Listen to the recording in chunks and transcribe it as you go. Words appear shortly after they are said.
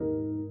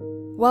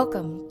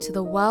Welcome to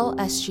the Well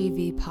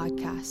SGV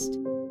podcast.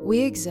 We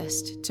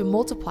exist to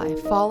multiply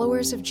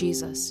followers of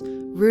Jesus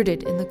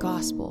rooted in the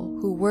gospel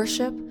who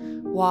worship,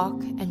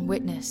 walk, and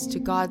witness to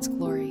God's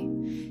glory.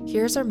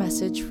 Here's our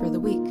message for the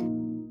week.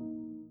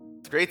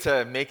 It's great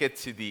to make it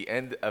to the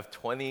end of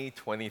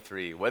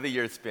 2023. What a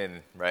year it's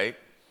been, right?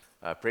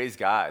 Praise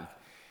God.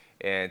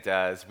 And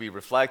as we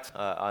reflect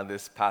on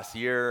this past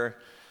year,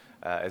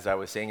 as I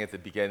was saying at the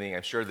beginning,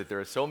 I'm sure that there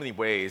are so many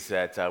ways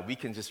that we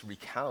can just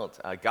recount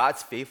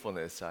God's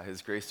faithfulness,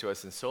 His grace to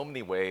us in so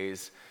many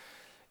ways.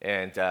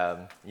 And,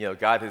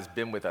 God has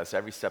been with us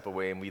every step of the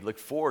way, and we look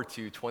forward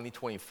to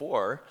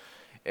 2024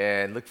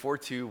 and look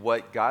forward to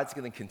what God's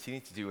going to continue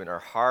to do in our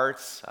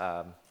hearts,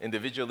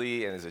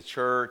 individually and as a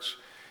church.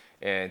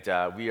 And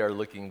we are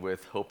looking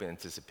with hope and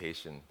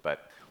anticipation.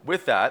 But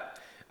with that,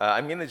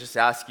 I'm going to just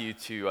ask you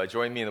to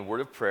join me in a word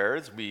of prayer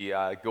as we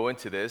go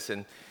into this.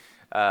 And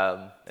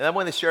I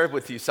want to share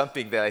with you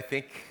something that I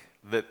think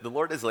that the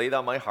Lord has laid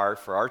on my heart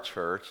for our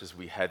church as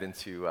we head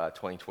into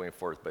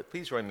 2024. But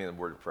please join me in a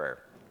word of prayer.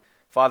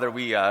 Father,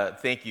 we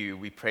thank you.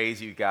 We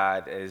praise you,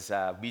 God, as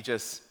we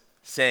just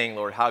sang,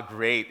 Lord, how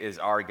great is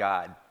our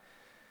God.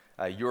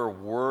 You're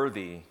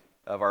worthy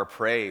of our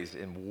praise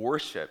and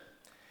worship.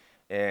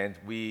 And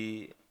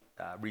we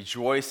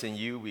rejoice in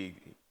you.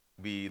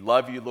 We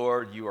love you,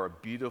 Lord. You are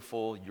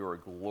beautiful. You are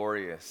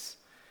glorious.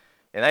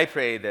 And I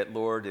pray that,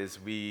 Lord, as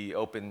we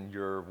open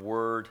your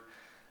word,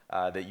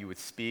 that you would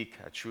speak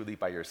truly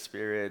by your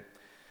Spirit.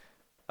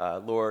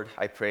 Lord,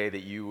 I pray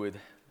that you would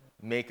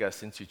make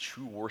us into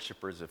true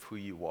worshipers of who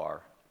you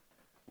are.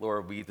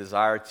 Lord, we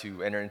desire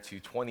to enter into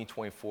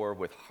 2024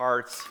 with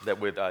hearts that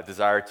would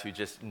desire to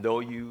just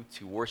know you,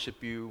 to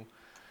worship you,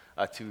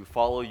 to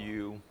follow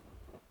you,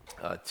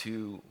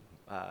 to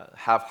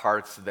have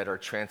hearts that are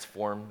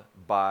transformed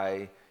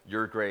by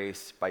your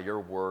grace, by your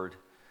word,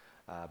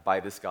 by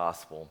this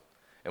gospel.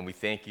 And we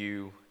thank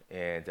you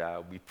and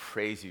we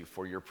praise you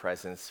for your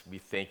presence. We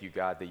thank you,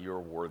 God, that you're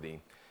worthy.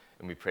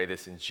 And we pray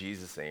this in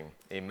Jesus' name.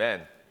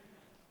 Amen.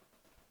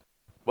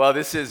 Well,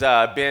 this has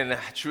been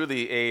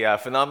truly a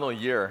phenomenal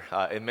year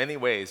in many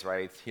ways,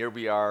 right? Here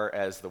we are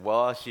as the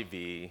Well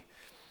SGV,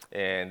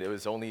 and it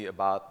was only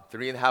about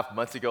 3.5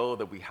 months ago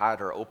that we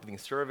had our opening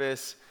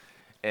service.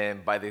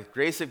 And by the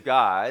grace of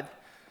God,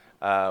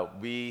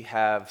 we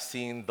have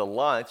seen the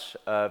launch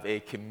of a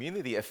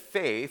community of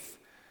faith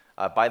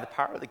by the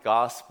power of the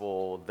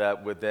gospel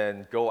that would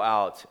then go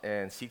out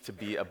and seek to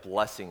be a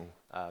blessing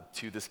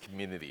to this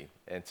community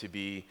and to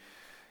be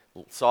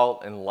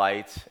salt and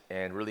light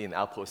and really an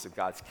outpost of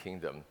God's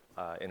kingdom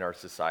in our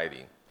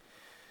society.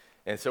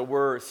 And so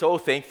we're so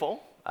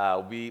thankful.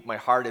 My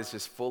heart is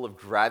just full of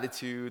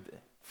gratitude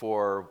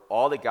for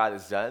all that God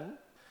has done.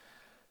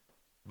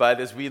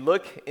 But as we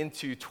look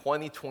into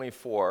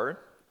 2024,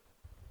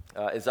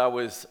 as I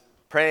was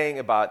praying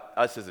about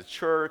us as a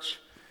church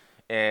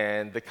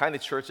and the kind of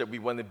church that we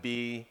want to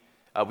be,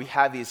 we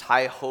have these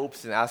high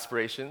hopes and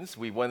aspirations.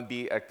 We want to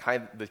be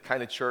the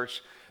kind of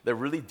church that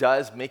really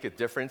does make a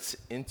difference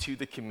into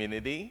the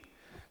community,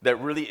 that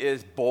really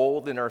is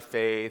bold in our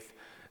faith,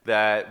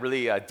 that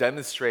really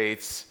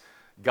demonstrates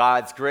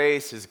God's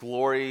grace, His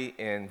glory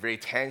in very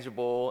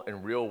tangible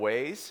and real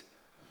ways.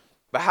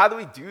 But how do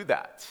we do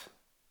that?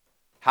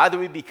 How do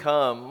we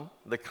become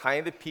the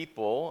kind of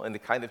people and the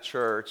kind of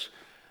church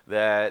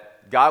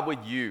that God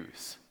would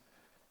use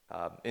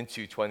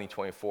into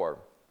 2024?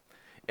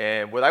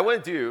 And what I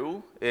want to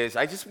do is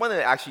I just want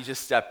to actually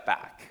just step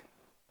back.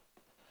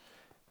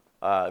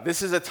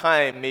 This is a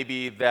time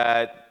maybe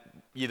that,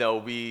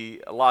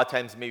 a lot of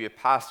times maybe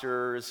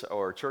pastors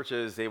or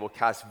churches, they will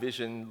cast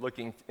vision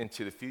looking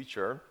into the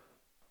future.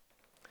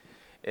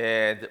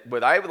 And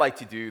what I would like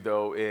to do,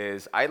 though,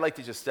 is I'd like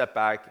to just step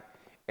back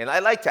and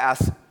I'd like to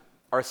ask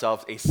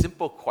ourselves a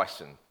simple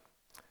question.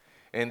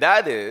 And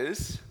that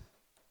is,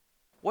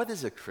 what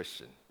is a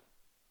Christian?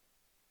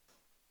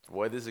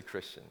 What is a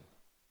Christian?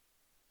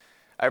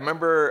 I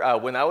remember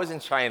when I was in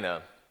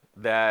China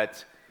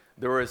that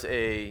there was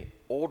an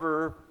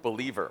older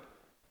believer.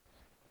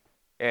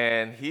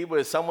 And he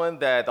was someone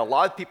that a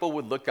lot of people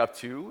would look up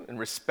to and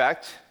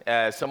respect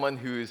as someone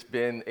who's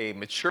been a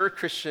mature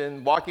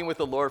Christian, walking with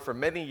the Lord for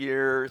many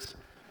years.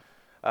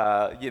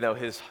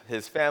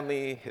 His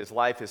family, his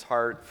life, his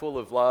heart, full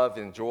of love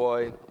and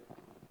joy.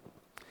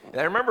 And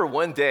I remember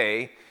one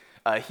day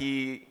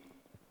he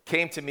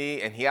came to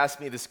me and he asked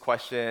me this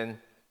question,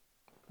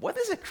 what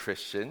is a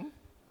Christian?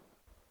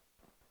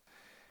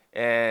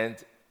 And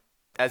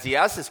as he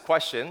asked this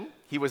question,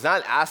 he was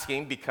not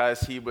asking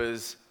because he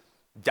was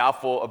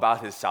doubtful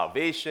about his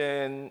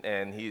salvation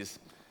and he's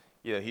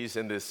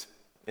in this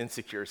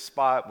insecure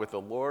spot with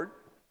the Lord.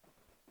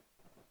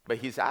 But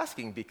he's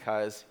asking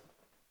because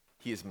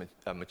he is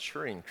a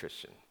maturing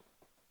Christian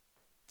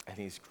and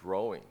he's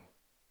growing.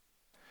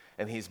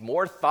 And he's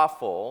more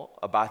thoughtful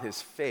about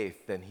his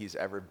faith than he's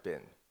ever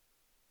been.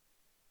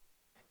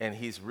 And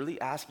he's really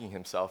asking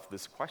himself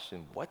this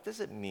question, what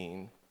does it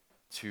mean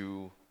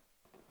to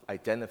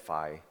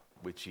identify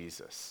with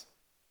Jesus?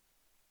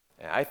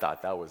 And I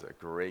thought that was a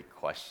great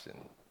question.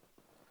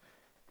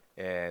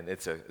 And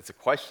it's a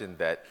question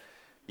that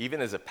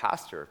even as a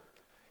pastor,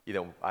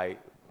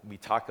 we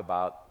talk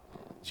about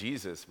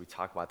Jesus, we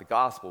talk about the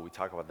gospel, we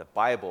talk about the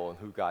Bible and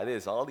who God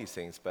is, all these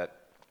things,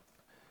 but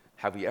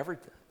have we ever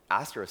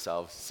asked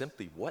ourselves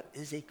simply, what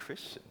is a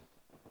Christian?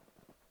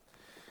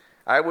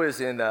 I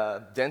was in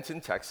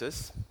Denton,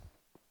 Texas,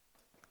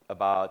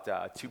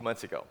 about 2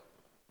 months ago.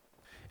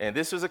 And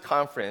this was a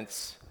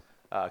conference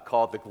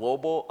called the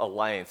Global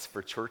Alliance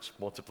for Church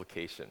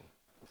Multiplication.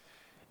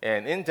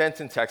 And in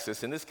Denton,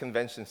 Texas, in this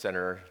convention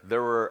center,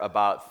 there were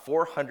about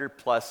 400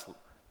 plus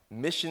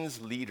missions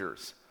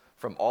leaders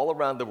from all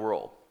around the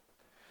world.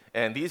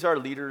 And these are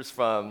leaders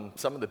from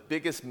some of the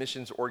biggest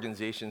missions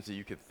organizations that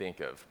you could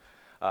think of.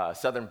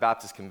 Southern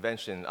Baptist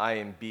Convention,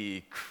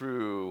 IMB,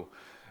 Cru,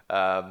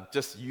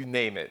 just you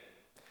name it.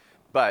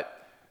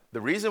 But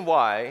the reason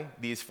why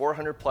these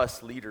 400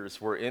 plus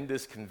leaders were in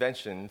this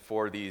convention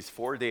for these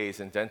 4 days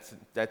in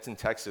Denton,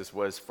 Texas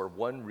was for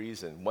one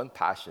reason, one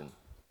passion.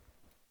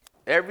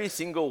 Every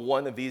single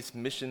one of these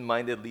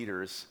mission-minded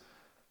leaders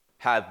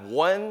had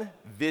one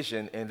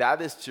vision, and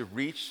that is to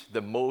reach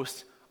the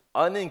most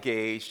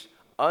unengaged,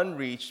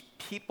 unreached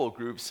people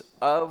groups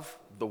of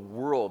the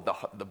world,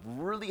 the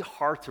really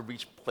hard to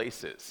reach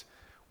places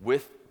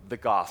with the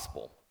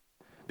gospel.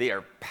 They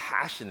are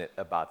passionate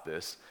about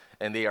this,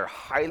 and they are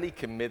highly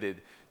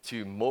committed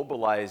to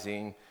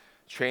mobilizing,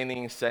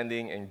 training,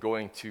 sending, and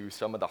going to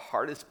some of the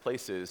hardest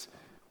places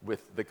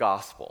with the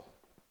gospel.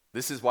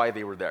 This is why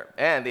they were there.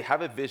 And they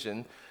have a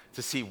vision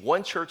to see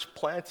one church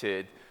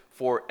planted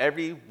for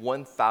every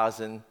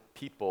 1,000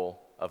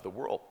 people of the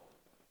world.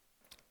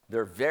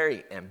 They're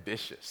very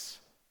ambitious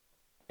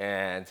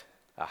and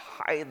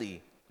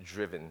highly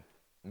driven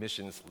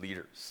missions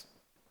leaders.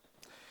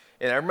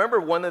 And I remember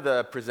one of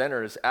the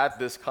presenters at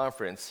this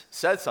conference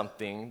said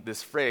something,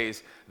 this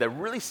phrase, that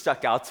really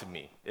stuck out to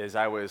me as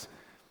I was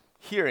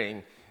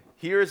hearing.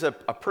 Here's a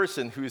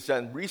person who's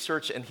done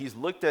research and he's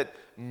looked at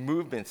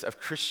movements of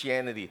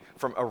Christianity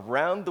from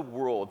around the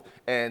world,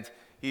 and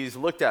he's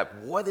looked at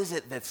what is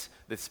it that's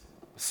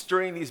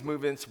stirring these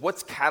movements,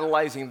 what's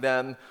catalyzing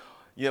them,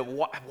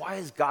 why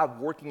is God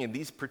working in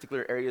these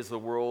particular areas of the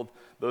world,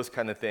 those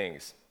kind of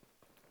things.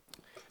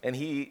 And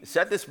he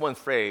said this one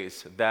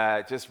phrase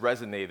that just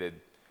resonated,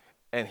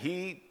 and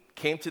he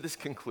came to this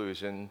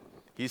conclusion.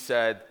 He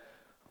said,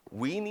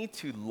 we need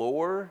to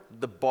lower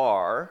the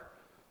bar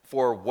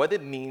for what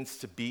it means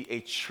to be a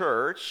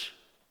church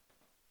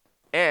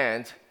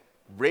and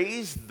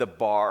raise the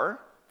bar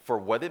for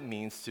what it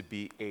means to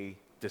be a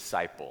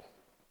disciple.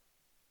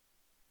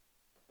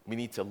 We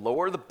need to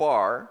lower the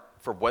bar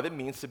for what it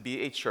means to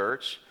be a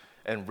church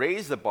and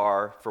raise the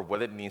bar for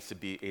what it means to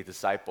be a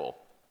disciple.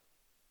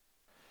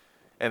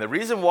 And the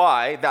reason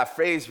why that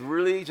phrase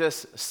really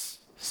just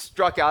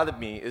struck out at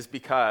me is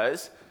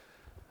because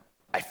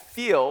I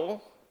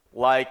feel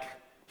like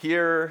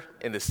here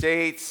in the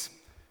States,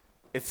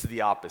 it's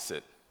the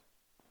opposite.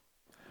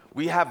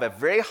 We have a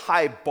very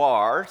high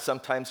bar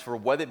sometimes for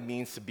what it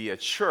means to be a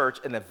church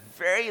and a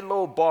very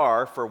low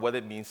bar for what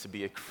it means to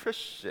be a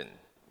Christian.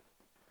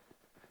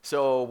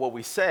 So what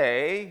we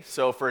say,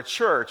 so for a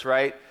church,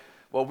 right?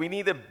 Well, we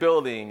need a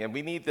building, and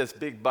we need this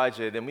big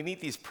budget, and we need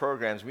these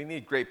programs. We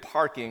need great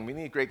parking. We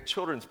need great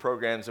children's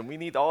programs, and we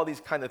need all these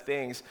kind of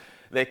things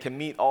that can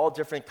meet all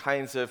different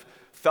kinds of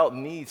felt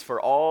needs for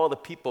all the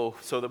people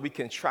so that we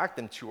can attract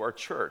them to our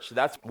church.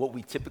 That's what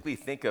we typically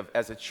think of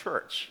as a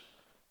church,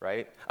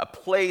 right? A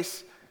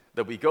place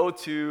that we go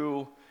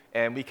to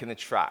and we can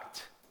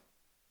attract.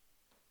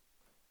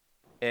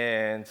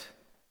 And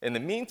in the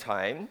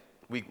meantime,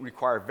 we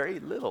require very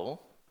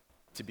little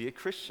to be a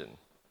Christian.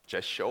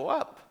 Just show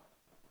up.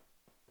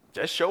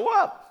 Just show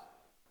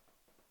up.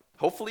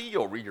 Hopefully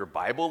you'll read your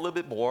Bible a little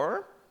bit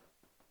more,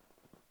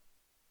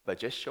 but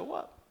just show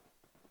up.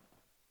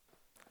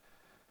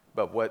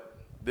 But what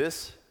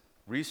this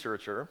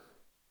researcher,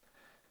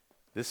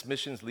 this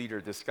missions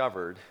leader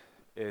discovered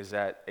is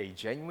that a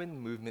genuine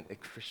movement of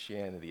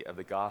Christianity, of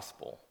the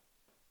gospel,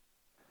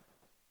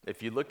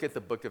 if you look at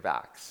the book of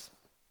Acts,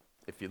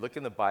 if you look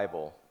in the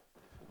Bible,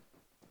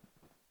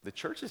 the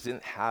churches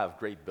didn't have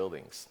great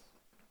buildings.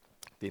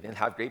 They didn't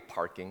have great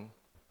parking.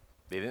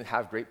 They didn't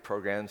have great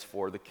programs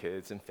for the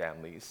kids and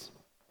families.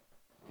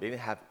 They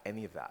didn't have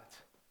any of that.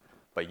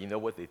 But you know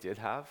what they did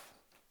have?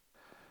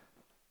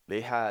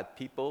 They had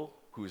people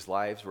whose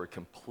lives were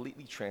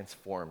completely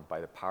transformed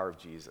by the power of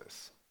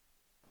Jesus.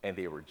 And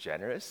they were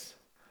generous.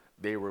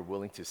 They were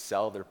willing to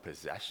sell their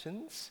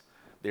possessions.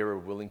 They were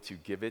willing to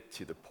give it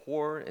to the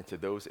poor and to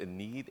those in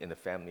need in the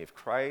family of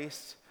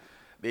Christ.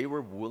 They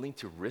were willing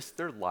to risk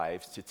their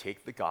lives to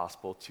take the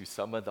gospel to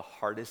some of the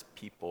hardest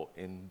people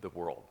in the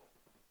world,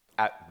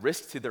 at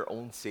risk to their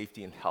own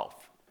safety and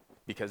health,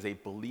 because they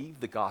believe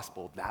the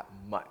gospel that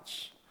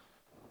much.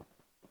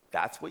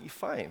 That's what you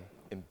find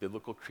in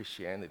biblical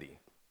Christianity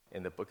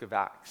in the book of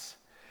Acts.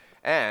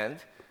 And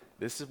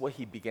this is what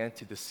he began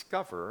to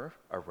discover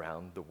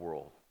around the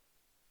world.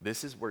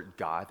 This is where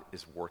God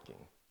is working.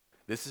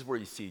 This is where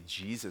you see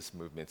Jesus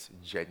movements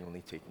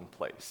genuinely taking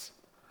place.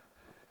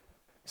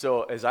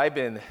 So as I've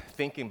been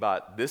thinking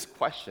about this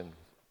question,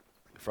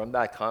 from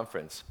that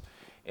conference.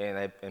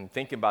 And I'm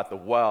thinking about the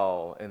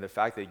well and the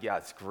fact that, yeah,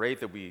 it's great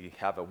that we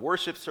have a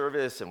worship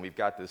service and we've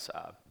got this,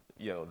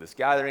 this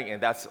gathering,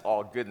 and that's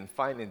all good and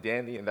fine and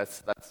dandy, and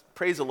that's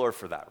praise the Lord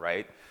for that,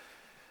 right?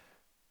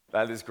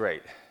 That is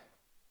great.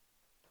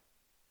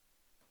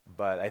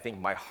 But I think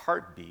my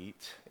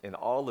heartbeat in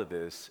all of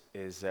this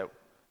is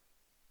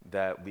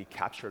that we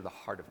capture the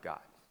heart of God.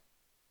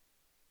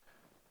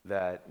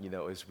 That,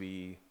 as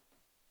we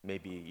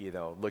maybe,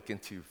 look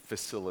into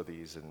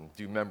facilities and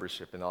do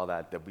membership and all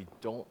that we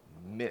don't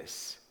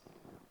miss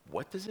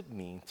what does it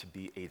mean to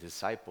be a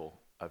disciple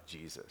of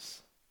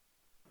Jesus,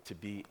 to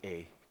be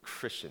a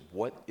Christian.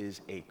 What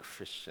is a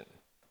Christian?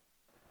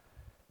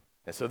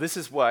 And so this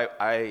is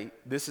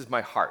this is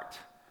my heart,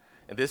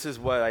 and this is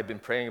what I've been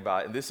praying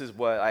about, and this is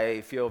what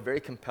I feel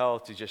very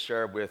compelled to just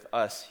share with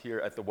us here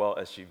at the Well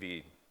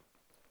SGV.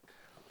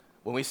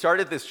 When we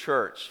started this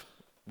church,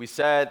 we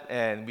said,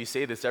 and we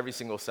say this every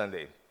single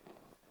Sunday,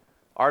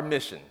 our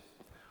mission,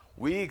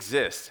 we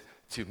exist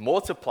to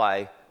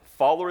multiply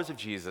followers of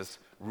Jesus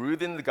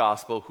rooted in the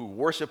gospel who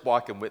worship,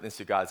 walk, and witness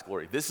to God's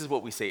glory. This is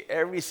what we say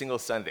every single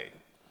Sunday.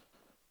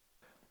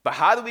 But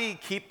how do we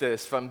keep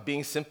this from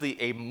being simply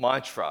a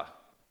mantra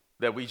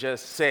that we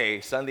just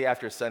say Sunday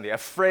after Sunday, a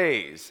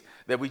phrase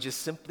that we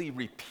just simply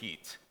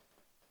repeat?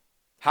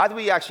 How do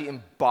we actually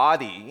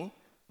embody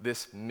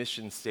this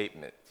mission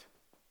statement?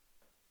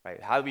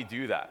 Right? How do we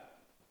do that?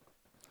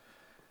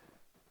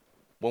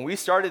 When we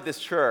started this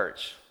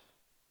church,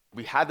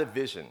 we had a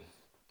vision,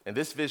 and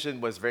this vision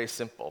was very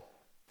simple.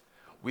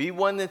 We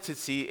wanted to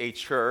see a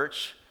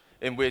church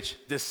in which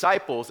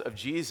disciples of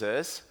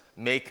Jesus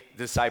make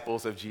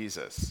disciples of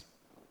Jesus.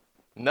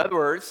 In other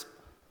words,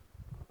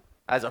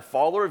 as a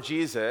follower of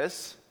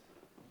Jesus,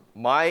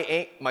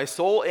 my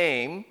sole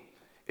aim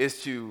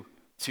is to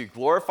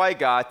glorify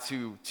God,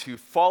 to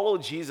follow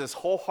Jesus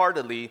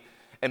wholeheartedly,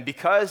 and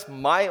because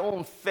my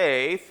own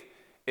faith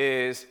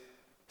is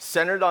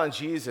centered on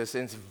Jesus,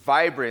 and it's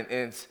vibrant,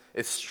 and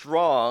it's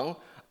strong,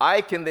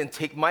 I can then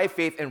take my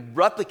faith and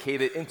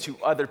replicate it into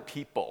other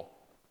people.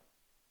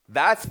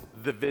 That's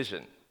the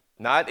vision,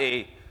 not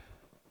a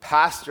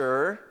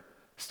pastor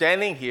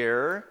standing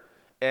here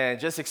and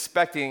just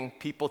expecting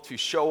people to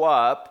show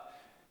up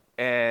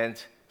and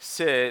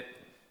sit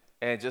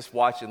and just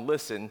watch and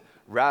listen,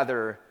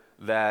 rather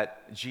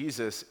that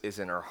Jesus is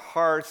in our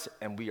hearts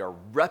and we are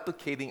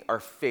replicating our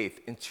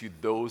faith into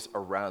those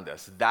around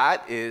us.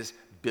 That is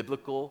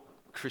biblical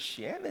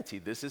Christianity.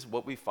 This is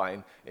what we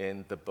find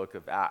in the book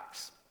of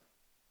Acts.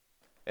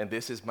 And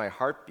this is my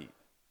heartbeat.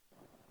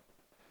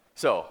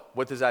 So,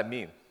 what does that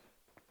mean?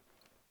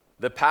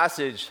 The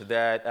passage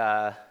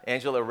that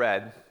Angela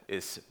read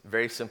is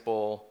very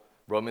simple,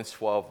 Romans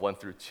 12, 1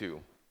 through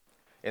 2.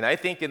 And I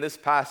think in this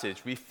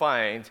passage, we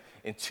find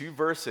in 2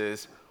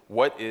 verses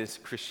what is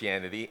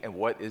Christianity and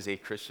what is a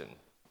Christian.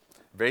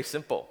 Very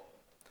simple.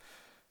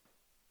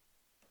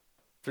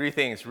 3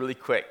 things really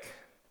quick.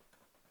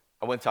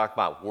 I want to talk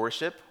about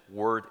worship,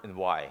 word, and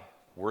why.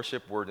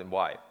 Worship, word, and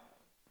why.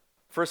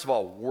 First of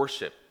all,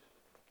 worship.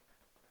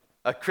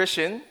 A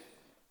Christian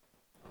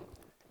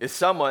is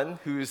someone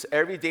whose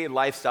everyday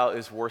lifestyle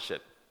is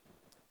worship.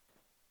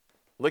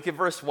 Look at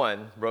verse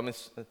 1,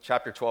 Romans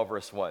chapter 12,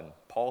 verse 1.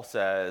 Paul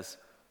says,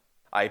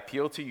 I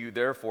appeal to you,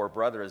 therefore,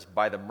 brothers,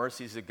 by the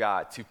mercies of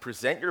God, to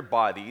present your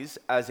bodies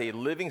as a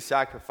living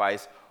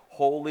sacrifice,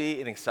 holy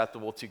and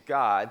acceptable to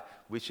God,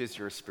 which is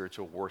your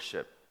spiritual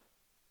worship.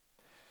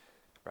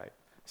 Right.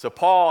 So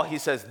Paul, he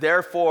says,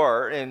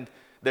 therefore, and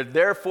the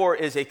therefore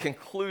is a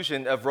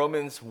conclusion of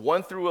Romans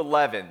 1 through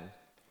 11.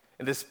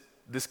 And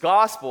this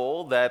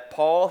gospel that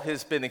Paul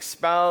has been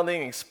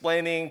expounding,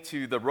 explaining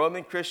to the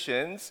Roman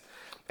Christians,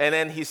 and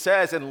then he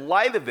says, in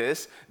light of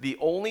this, the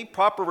only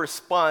proper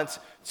response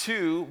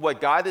to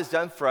what God has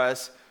done for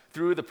us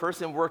through the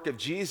person and work of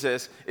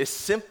Jesus is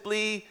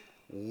simply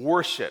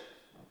worship.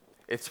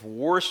 It's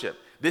worship.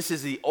 This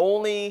is the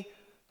only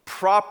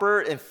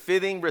proper and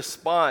fitting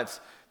response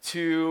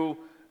to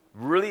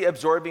really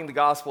absorbing the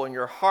gospel in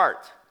your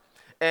heart.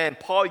 And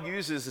Paul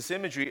uses this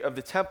imagery of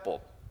the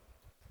temple.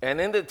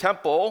 And in the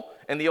temple,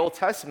 in the Old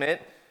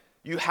Testament,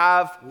 you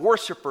have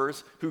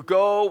worshipers who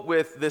go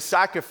with the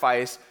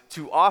sacrifice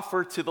to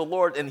offer to the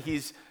Lord, and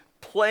he's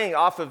playing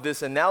off of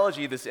this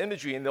analogy, this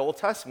imagery in the Old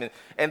Testament.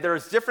 And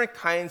there's different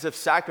kinds of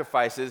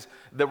sacrifices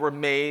that were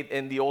made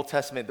in the Old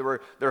Testament.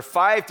 There are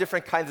 5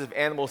 different kinds of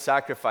animal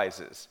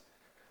sacrifices.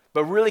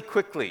 But really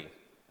quickly,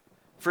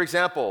 for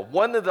example,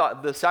 one of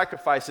the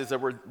sacrifices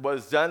that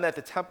was done at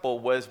the temple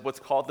was what's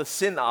called the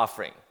sin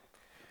offering.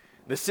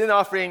 The sin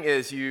offering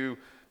is you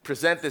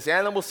present this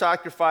animal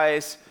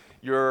sacrifice,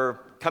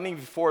 you're coming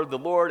before the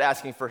Lord,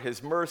 asking for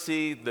his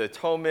mercy, the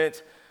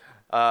atonement,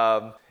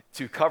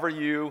 to cover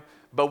you.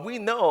 But we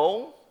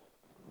know,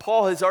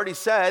 Paul has already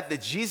said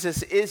that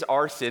Jesus is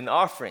our sin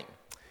offering.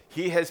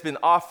 He has been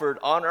offered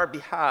on our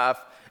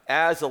behalf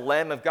as a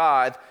Lamb of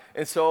God.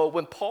 And so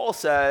when Paul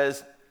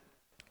says,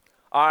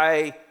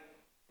 I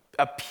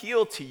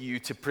appeal to you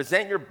to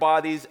present your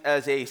bodies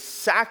as a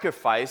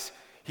sacrifice,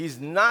 he's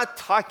not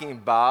talking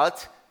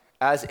about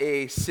as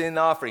a sin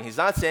offering. He's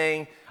not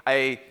saying,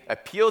 I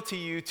appeal to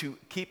you to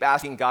keep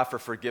asking God for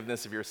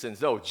forgiveness of your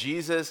sins. No,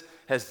 Jesus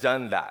has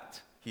done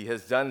that. He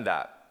has done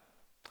that.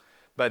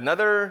 But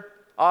another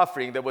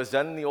offering that was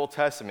done in the Old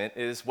Testament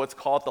is what's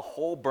called the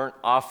whole burnt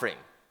offering.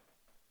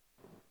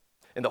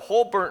 And the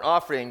whole burnt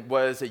offering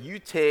was that you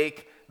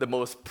take the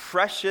most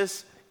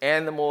precious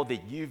animal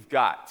that you've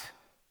got,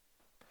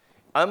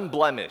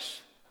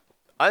 unblemished,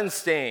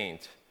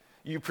 unstained.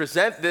 You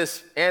present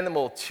this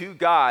animal to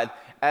God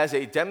as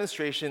a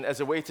demonstration, as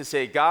a way to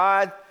say,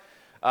 God,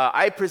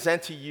 I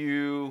present to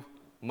you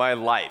my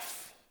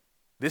life.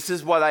 This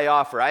is what I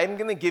offer. I'm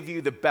going to give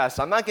you the best.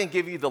 I'm not going to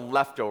give you the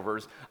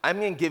leftovers. I'm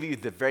going to give you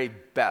the very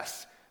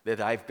best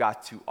that I've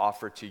got to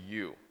offer to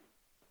you.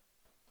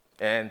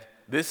 And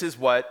this is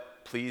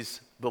what pleased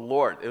the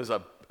Lord. It was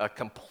a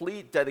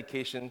complete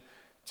dedication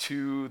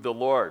to the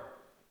Lord.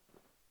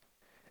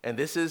 And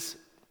this is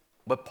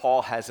what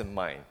Paul has in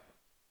mind.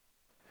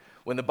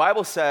 When the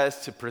Bible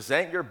says to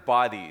present your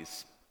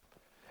bodies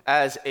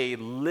as a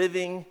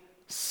living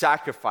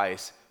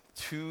sacrifice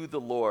to the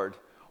Lord,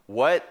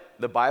 what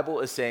the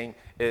Bible is saying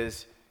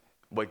is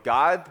what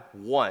God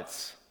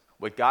wants,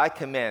 what God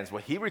commands,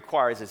 what He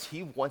requires is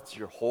He wants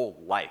your whole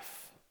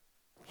life.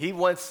 He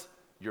wants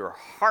your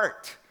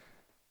heart.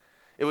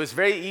 It was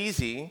very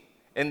easy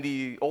in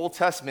the Old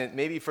Testament,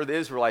 maybe for the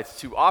Israelites,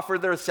 to offer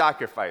their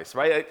sacrifice,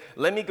 right?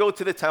 Let me go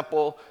to the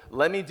temple.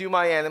 Let me do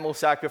my animal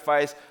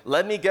sacrifice.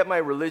 Let me get my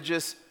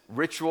religious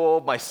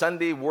ritual, my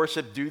Sunday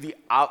worship duty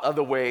out of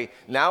the way.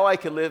 Now I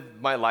can live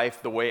my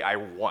life the way I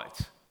want.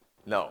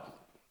 No,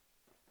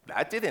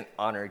 that didn't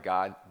honor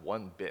God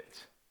one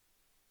bit.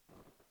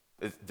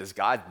 Does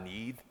God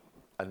need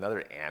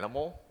another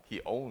animal? He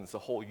owns the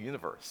whole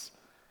universe.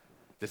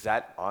 Does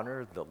that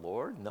honor the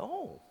Lord?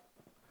 No.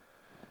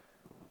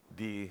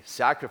 The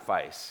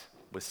sacrifice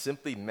was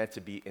simply meant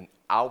to be an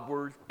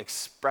outward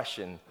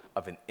expression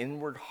of an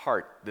inward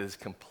heart that is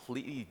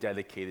completely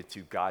dedicated to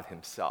God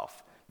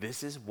Himself.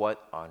 This is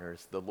what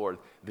honors the Lord.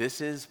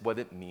 This is what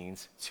it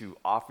means to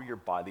offer your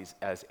bodies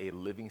as a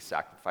living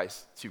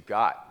sacrifice to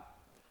God.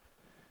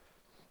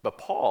 But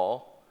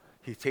Paul,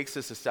 he takes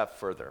this a step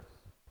further,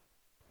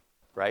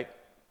 right?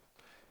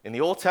 In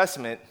the Old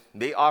Testament,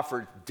 they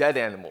offered dead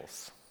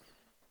animals.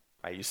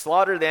 Right? You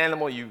slaughter the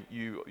animal,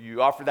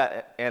 you offer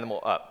that animal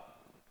up.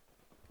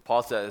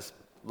 Paul says,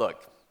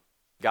 look,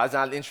 God's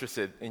not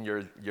interested in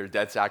your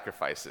dead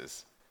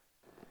sacrifices.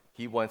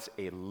 He wants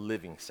a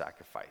living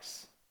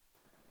sacrifice.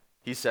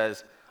 He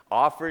says,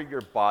 offer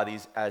your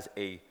bodies as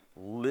a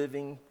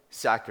living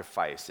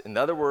sacrifice. In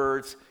other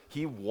words,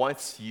 He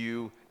wants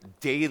you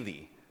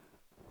daily,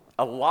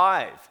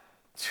 alive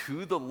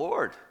to the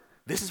Lord.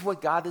 This is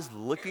what God is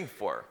looking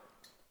for.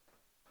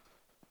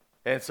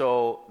 And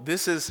so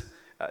this is,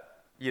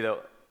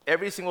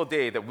 every single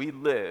day that we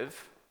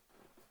live,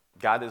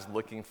 God is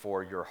looking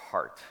for your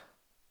heart.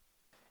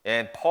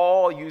 And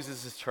Paul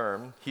uses this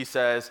term. He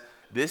says,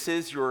 this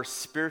is your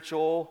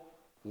spiritual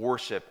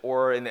worship.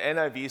 Or in the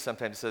NIV,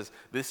 sometimes it says,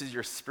 this is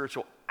your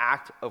spiritual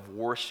act of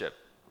worship.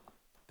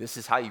 This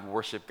is how you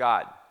worship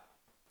God.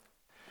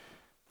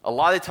 A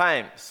lot of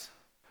times,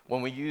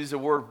 when we use the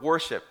word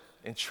worship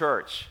in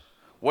church,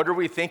 what are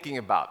we thinking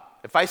about?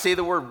 If I say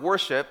the word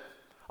worship,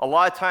 a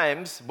lot of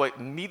times, what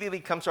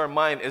immediately comes to our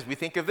mind is we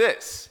think of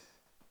this.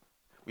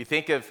 We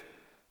think of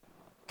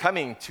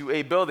coming to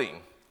a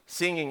building,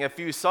 singing a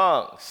few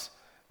songs,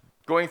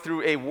 going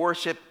through a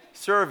worship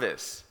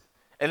service,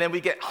 and then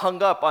we get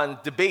hung up on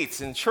debates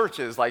in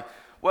churches like,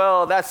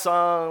 well, that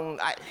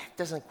song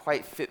doesn't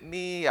quite fit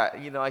me.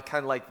 I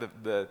kind of like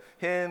the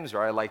hymns,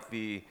 or I like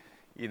the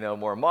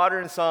more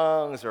modern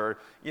songs, or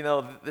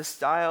this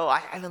style.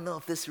 I don't know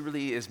if this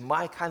really is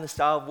my kind of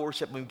style of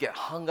worship. We get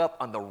hung up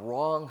on the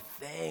wrong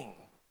thing.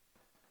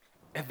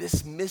 And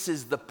this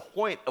misses the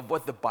point of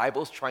what the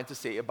Bible is trying to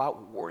say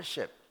about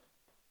worship.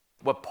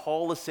 What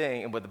Paul is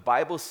saying and what the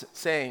Bible is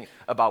saying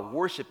about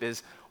worship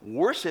is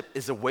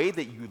a way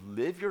that you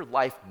live your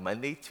life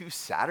Monday to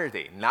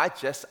Saturday, not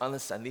just on a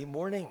Sunday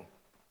morning.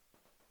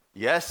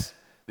 Yes,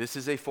 this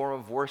is a form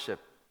of worship,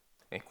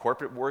 and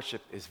corporate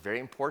worship is very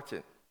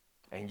important.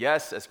 And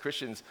yes, as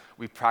Christians,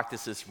 we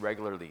practice this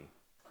regularly.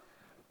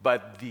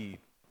 But the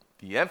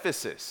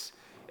emphasis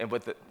and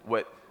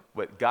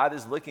what God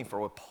is looking for,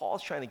 what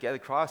Paul's trying to get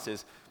across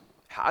is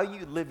how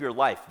you live your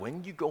life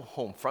when you go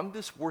home from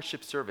this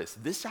worship service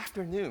this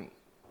afternoon,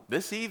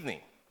 this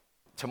evening,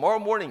 tomorrow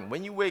morning,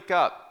 when you wake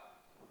up.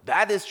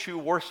 That is true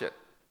worship.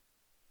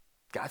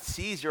 God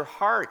sees your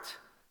heart.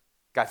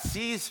 God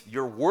sees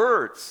your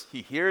words.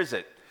 He hears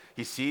it.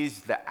 He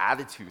sees the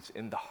attitudes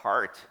in the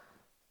heart.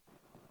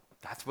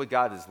 That's what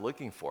God is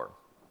looking for.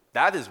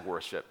 That is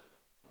worship.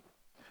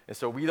 And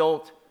so we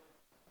don't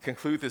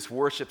conclude this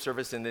worship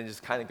service and then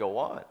just kind of go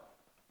on,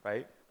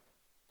 right?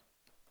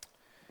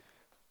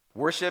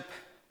 Worship,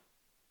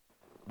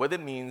 what does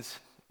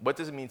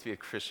it mean to be a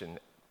Christian?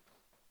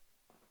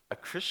 A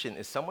Christian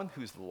is someone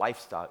whose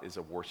lifestyle is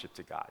a worship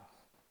to God.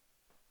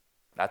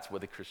 That's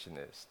what a Christian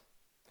is.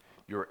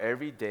 Your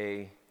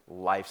everyday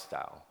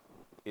lifestyle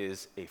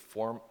is a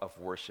form of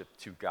worship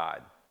to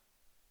God.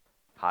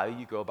 how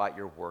you go about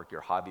your work, your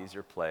hobbies,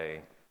 your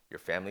play, your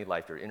family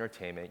life, your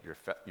entertainment,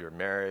 your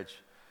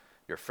marriage,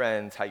 your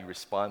friends, how you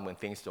respond when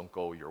things don't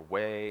go your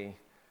way,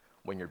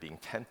 when you're being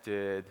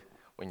tempted,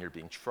 when you're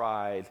being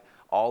tried,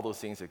 all those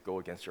things that go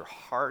against your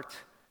heart,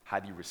 how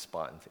do you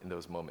respond in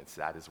those moments?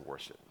 That is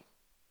worship.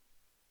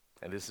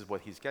 And this is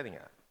what he's getting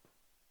at.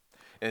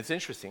 And it's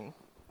interesting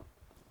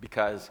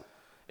because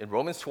in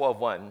Romans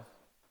 12:1,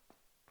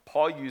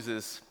 Paul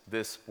uses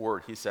this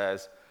word. He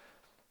says,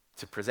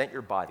 to present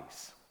your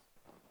bodies.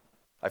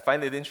 I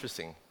find it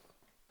interesting.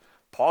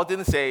 Paul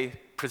didn't say,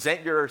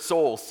 present your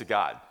souls to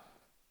God.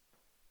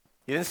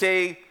 He didn't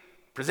say,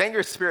 present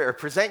your spirit or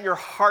present your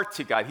heart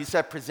to God. He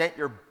said, present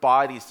your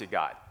bodies to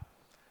God.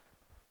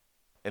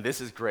 And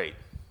this is great.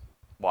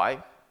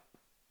 Why?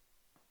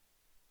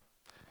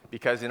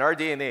 Because in our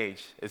day and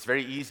age, it's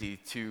very easy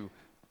to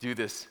do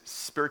this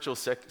spiritual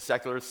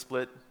secular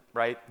split,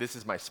 right? This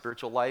is my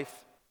spiritual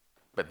life,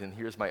 but then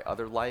here's my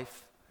other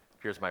life.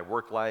 Here's my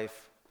work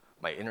life,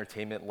 my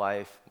entertainment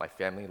life, my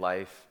family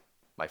life,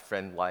 my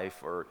friend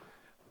life, or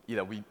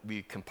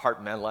we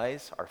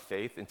compartmentalize our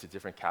faith into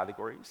different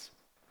categories.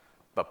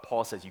 But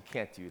Paul says you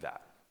can't do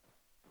that.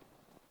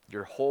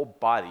 Your whole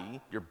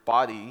body,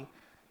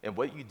 and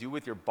what you do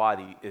with your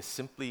body is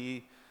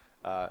simply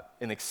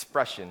an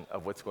expression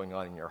of what's going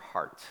on in your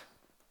heart.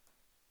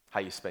 How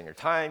you spend your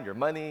time, your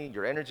money,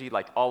 your energy,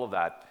 like all of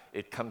that,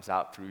 it comes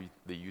out through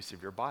the use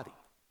of your body.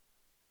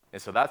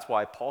 And so that's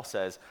why Paul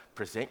says,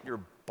 present your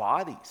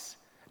bodies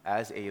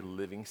as a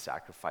living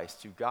sacrifice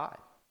to God.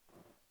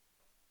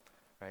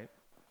 Right?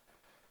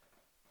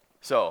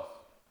 So,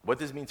 what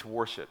does it mean to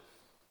worship?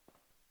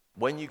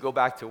 When you go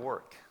back to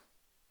work,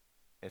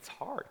 it's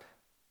hard.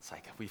 It's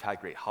like we've had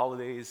great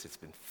holidays, it's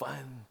been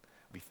fun,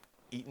 we've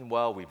eaten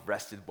well, we've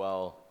rested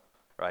well,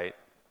 right?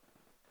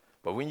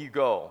 But when you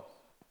go,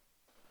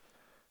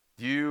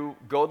 do you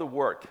go to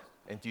work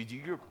and do you do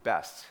your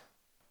best?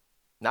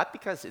 Not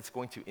because it's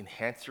going to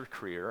enhance your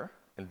career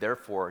and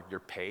therefore your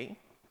pay,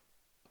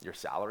 your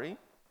salary,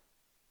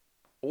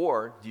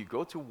 or do you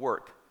go to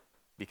work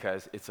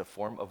because it's a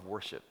form of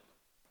worship,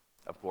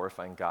 of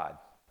glorifying God?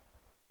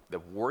 The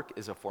work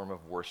is a form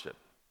of worship.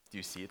 Do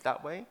you see it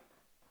that way?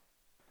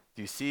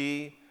 Do you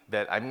see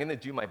that I'm going to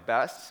do my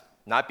best,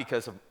 not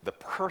because of the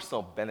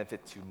personal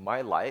benefit to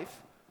my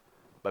life,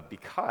 but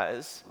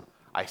because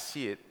I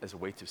see it as a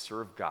way to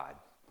serve God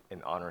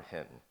and honor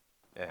Him.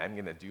 And I'm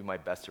going to do my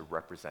best to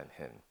represent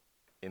Him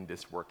in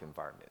this work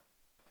environment,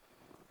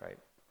 right?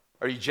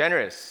 Are you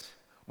generous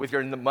with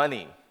your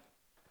money?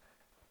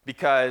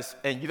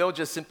 And you don't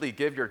just simply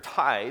give your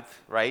tithe,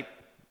 right?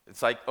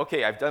 It's like,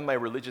 okay, I've done my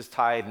religious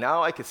tithe.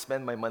 Now I can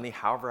spend my money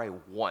however I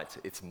want.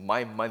 It's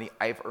my money.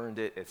 I've earned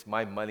it. It's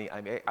my money.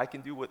 I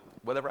can do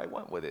whatever I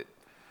want with it.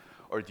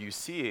 Or do you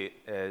see it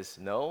as,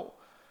 no,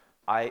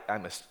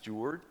 I'm a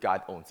steward.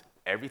 God owns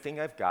everything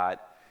I've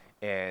got.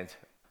 And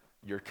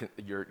your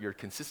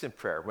consistent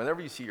prayer,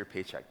 whenever you see your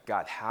paycheck,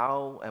 God,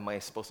 how am I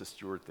supposed to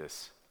steward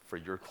this for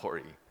your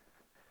glory?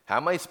 How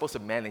am I supposed to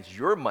manage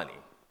your money,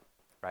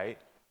 right?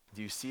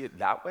 Do you see it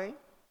that way?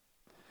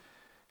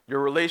 Your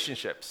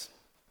relationships,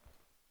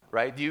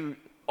 right? Do you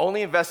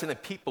only invest in the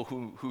people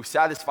who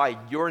satisfy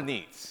your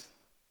needs,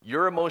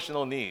 your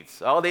emotional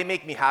needs? Oh, they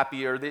make me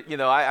happy, or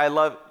I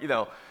love,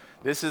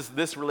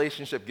 this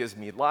relationship gives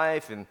me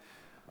life,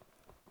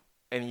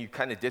 and you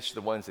kind of ditch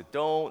the ones that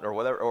don't, or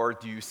whatever. Or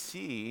do you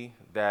see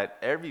that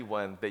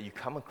everyone that you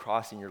come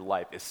across in your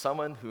life is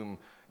someone whom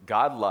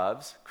God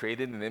loves,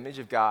 created in the image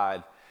of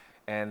God,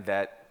 and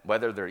that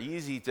whether they're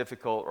easy,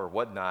 difficult, or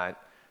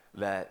whatnot,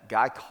 that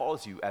God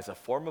calls you as a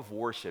form of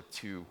worship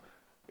to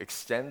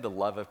extend the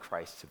love of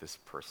Christ to this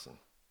person,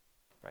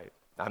 right?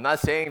 Now, I'm not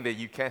saying that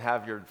you can't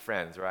have your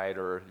friends, right,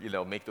 or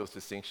make those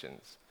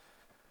distinctions.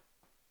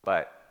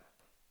 But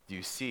do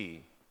you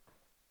see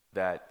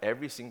that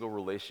every single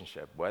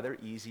relationship, whether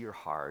easy or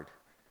hard,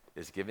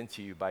 is given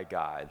to you by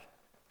God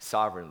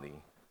sovereignly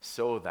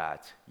so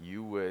that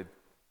you would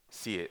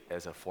see it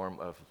as a form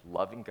of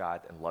loving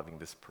God and loving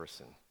this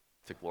person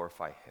to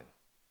glorify Him?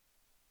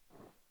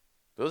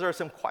 Those are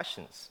some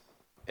questions.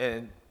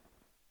 And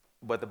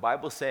what the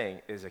Bible's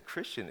saying is a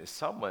Christian is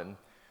someone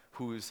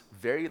whose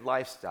very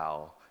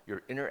lifestyle,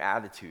 your inner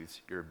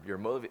attitudes, your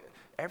motive,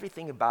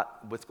 everything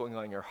about what's going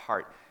on in your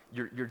heart,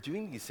 you're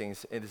doing these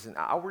things, and it's an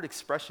outward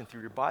expression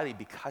through your body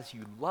because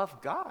you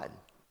love God,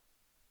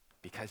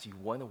 because you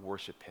want to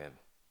worship Him.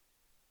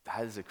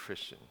 That is a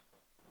Christian.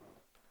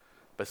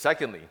 But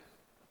secondly,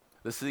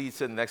 this leads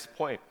to the next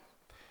point,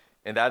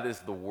 and that is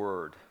the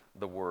Word.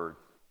 The Word.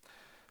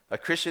 A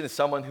Christian is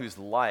someone whose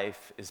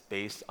life is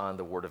based on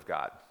the Word of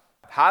God.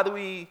 How do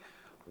we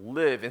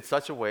live in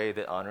such a way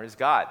that honors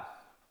God?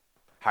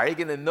 How are you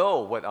going to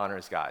know what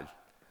honors God?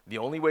 The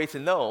only way to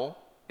know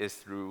is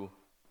through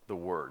the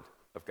Word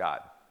of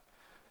God.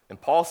 And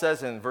Paul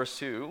says in verse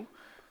 2,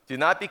 do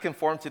not be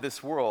conformed to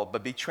this world,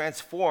 but be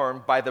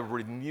transformed by the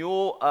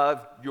renewal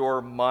of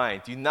your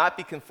mind. Do not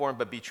be conformed,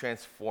 but be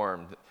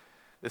transformed.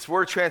 This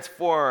word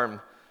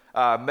transform,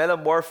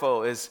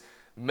 metamorpho, is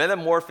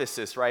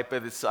metamorphosis, right?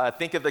 But it's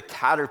think of the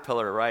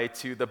caterpillar, right,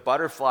 to the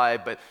butterfly,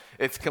 but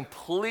it's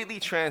completely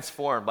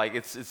transformed. Like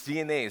its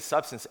DNA, its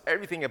substance,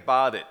 everything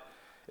about it.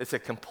 It's a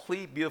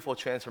complete, beautiful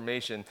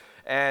transformation.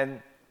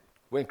 And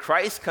when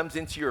Christ comes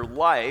into your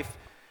life,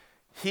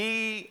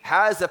 he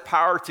has the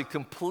power to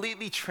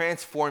completely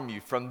transform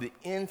you from the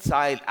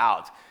inside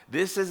out.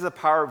 This is the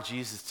power of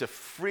Jesus to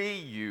free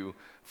you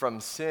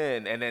from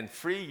sin and then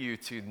free you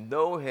to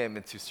know him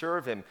and to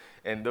serve him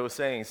and those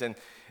things. And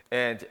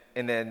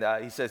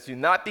then he says, do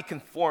not be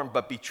conformed,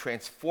 but be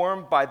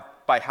transformed by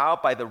how?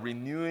 By the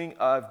renewing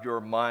of your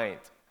mind.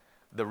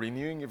 The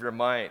renewing of your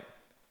mind.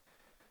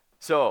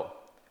 So,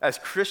 as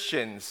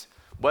Christians,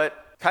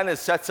 what kind of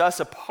sets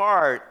us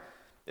apart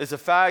is the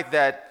fact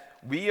that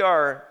we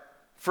are,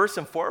 first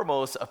and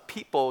foremost, a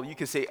people, you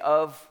could say,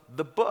 of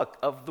the book,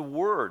 of the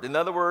word. In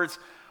other words,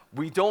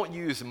 we don't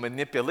use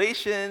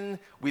manipulation.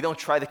 We don't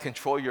try to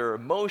control your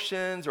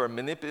emotions or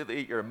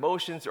manipulate your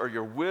emotions or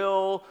your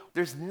will.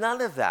 There's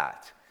none of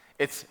that.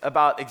 It's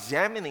about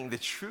examining the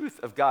truth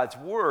of God's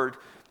word.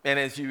 And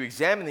as you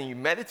examine and you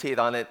meditate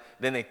on it,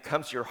 then it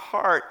comes to your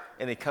heart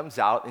and it comes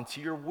out into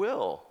your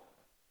will.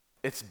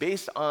 It's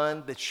based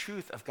on the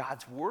truth of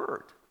God's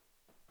word.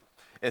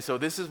 And so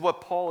this is what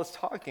Paul is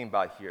talking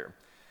about here.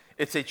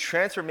 It's a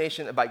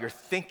transformation about your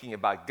thinking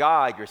about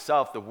God,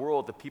 yourself, the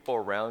world, the people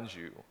around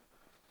you.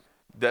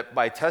 That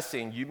by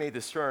testing, you may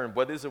discern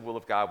what is the will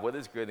of God, what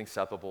is good,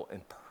 acceptable,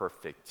 and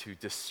perfect. To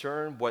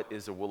discern what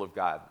is the will of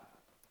God.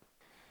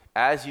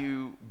 As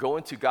you go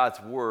into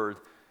God's word,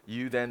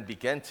 you then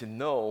begin to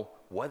know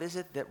what is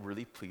it that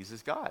really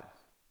pleases God.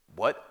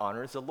 What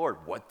honors the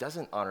Lord? What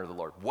doesn't honor the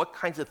Lord? What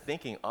kinds of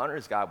thinking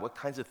honors God? What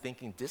kinds of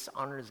thinking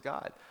dishonors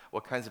God?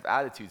 What kinds of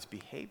attitudes,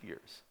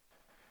 behaviors?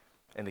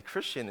 And the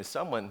Christian is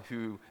someone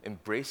who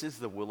embraces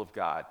the will of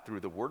God through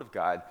the word of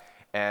God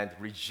and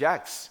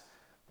rejects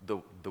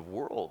the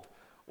world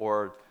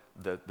or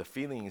the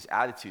feelings,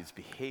 attitudes,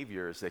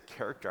 behaviors that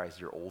characterize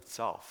your old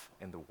self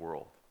and the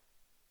world.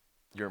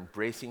 You're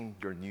embracing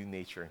your new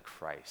nature in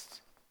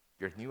Christ,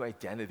 your new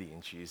identity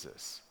in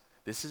Jesus.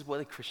 This is what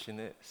a Christian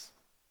is.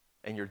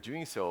 And you're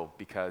doing so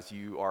because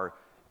you are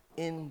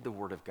in the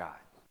Word of God.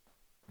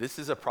 This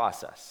is a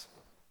process.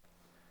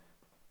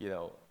 You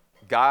know,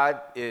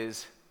 God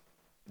is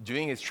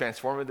doing his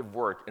transformative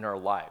work in our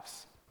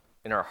lives,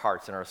 in our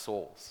hearts, in our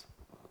souls.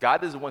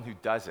 God is the one who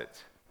does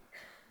it.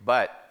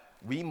 But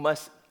we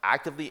must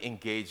actively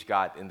engage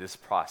God in this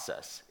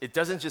process. It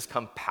doesn't just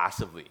come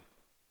passively.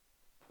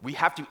 We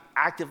have to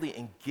actively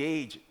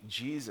engage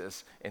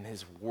Jesus and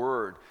his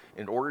word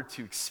in order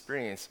to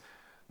experience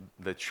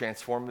the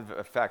transformative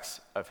effects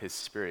of his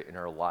spirit in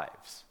our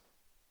lives.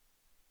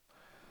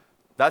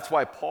 That's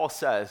why Paul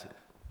says,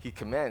 he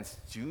commands,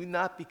 do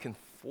not be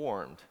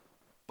conformed,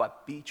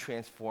 but be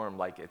transformed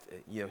like it.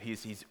 You know,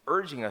 he's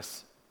urging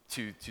us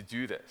to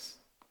do this.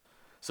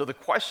 So the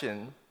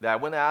question that I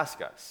want to ask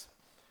us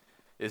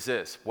is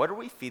this: what are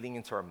we feeding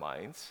into our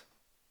minds?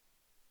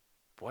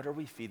 What are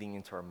we feeding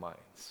into our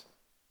minds?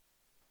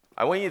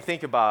 I want you to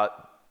think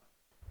about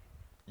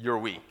your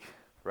week,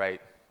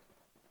 right?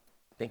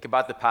 Think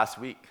about the past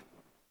week.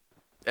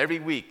 Every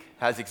week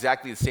has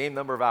exactly the same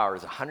number of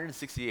hours,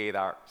 168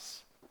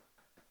 hours.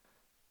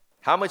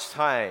 How much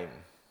time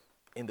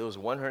in those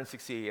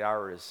 168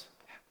 hours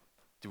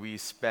do we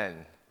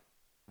spend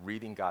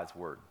reading God's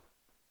word?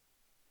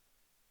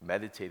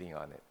 Meditating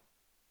on it,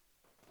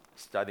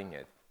 studying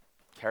it,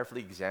 carefully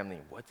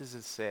examining what does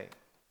it say.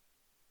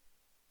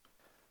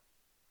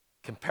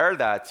 Compare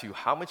that to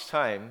how much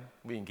time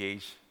we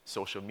engage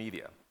social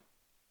media,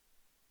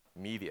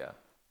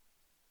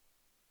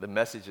 the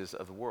messages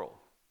of the world.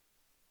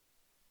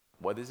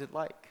 What is it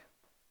like?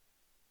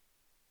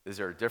 Is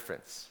there a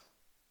difference?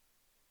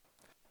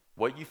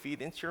 What you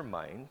feed into your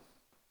mind,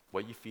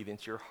 what you feed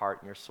into your heart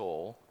and your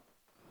soul,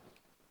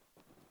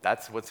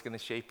 that's what's going to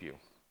shape you.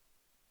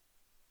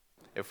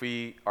 If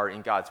we are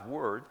in God's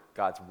word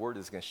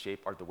is going to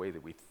shape the way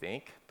that we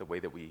think, the way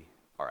that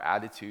our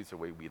attitudes, the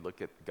way we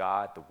look at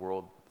God, the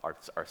world,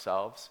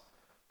 ourselves.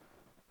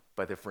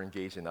 But if we're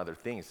engaged in other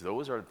things,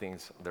 those are the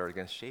things that are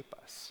going to shape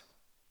us.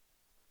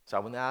 So I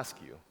want to ask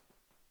you,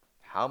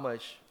 how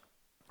much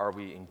are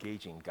we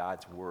engaging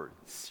God's word,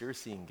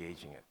 seriously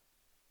engaging it?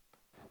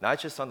 Not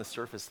just on the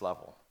surface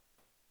level,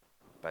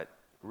 but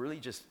really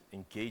just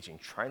engaging,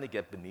 trying to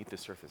get beneath the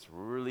surface,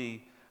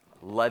 really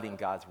letting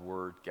God's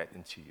word get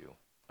into you,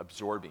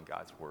 absorbing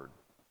God's word.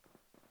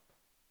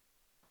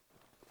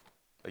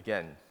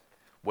 Again,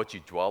 what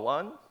you dwell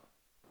on,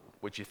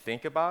 what you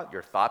think about,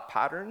 your thought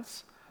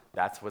patterns,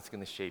 that's what's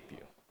going to shape you.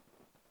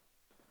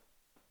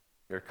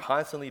 You're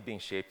constantly being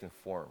shaped and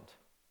formed,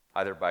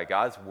 either by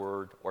God's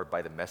word or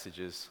by the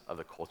messages of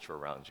the culture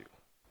around you.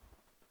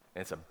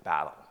 And it's a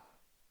battle.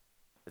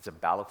 It's a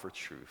battle for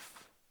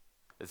truth.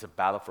 It's a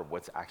battle for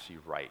what's actually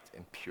right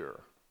and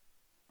pure.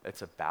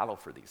 It's a battle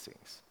for these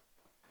things.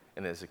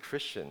 And as a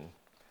Christian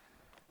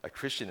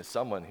is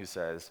someone who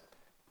says,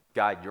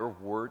 God, your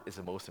word is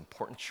the most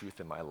important truth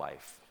in my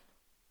life.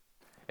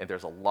 And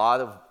there's a lot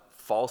of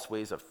false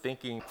ways of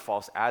thinking,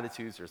 false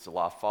attitudes. There's a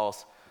lot of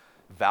false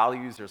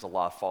values, there's a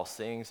lot of false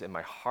things in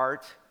my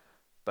heart,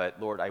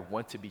 but Lord, I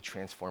want to be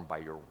transformed by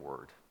your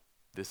word.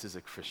 This is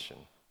a Christian.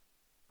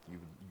 You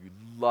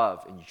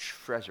love and you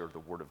treasure the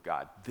word of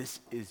God. This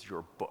is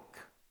your book,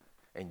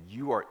 and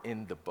you are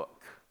in the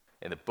book,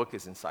 and the book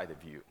is inside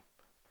of you.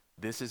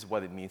 This is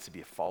what it means to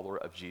be a follower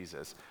of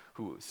Jesus,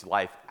 whose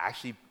life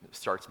actually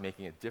starts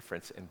making a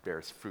difference and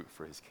bears fruit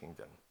for his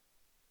kingdom.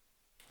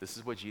 This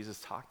is what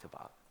Jesus talked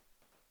about.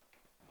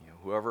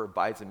 Whoever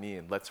abides in me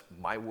and lets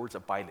my words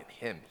abide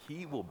in him,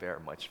 he will bear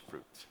much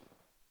fruit,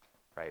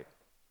 right?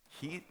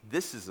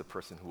 This is the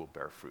person who will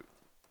bear fruit.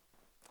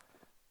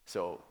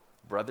 So,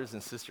 brothers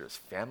and sisters,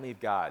 family of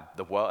God,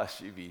 the Well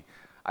SGV,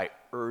 I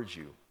urge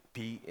you,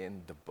 be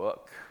in the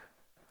book.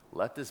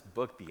 Let this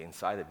book be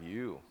inside of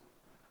you.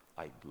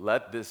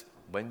 Let this,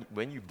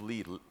 when you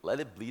bleed, let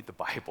it bleed the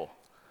Bible,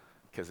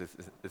 because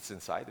it's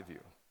inside of you.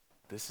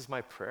 This is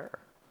my prayer.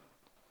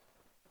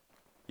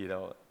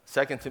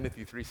 2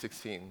 Timothy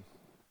 3:16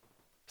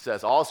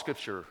 says, all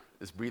scripture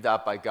is breathed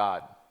out by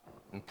God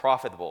and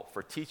profitable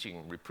for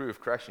teaching, reproof,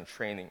 correction,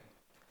 training.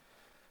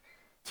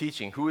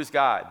 Teaching, who is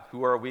God?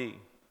 Who are we?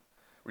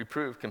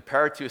 Reproof,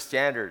 compared to a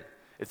standard,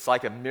 it's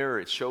like a mirror.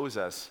 It shows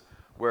us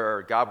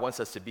where God wants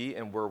us to be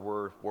and where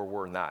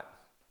we're not.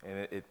 And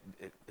it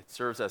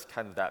serves as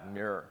kind of that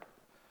mirror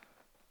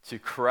to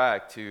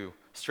correct, to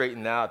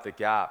straighten out the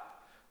gap,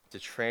 to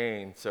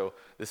train. So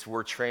this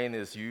word train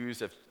is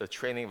used of the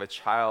training of a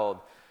child.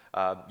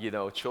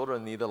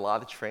 Children need a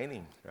lot of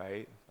training,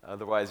 right?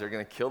 Otherwise, they're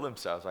going to kill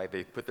themselves, right?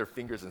 They put their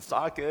fingers in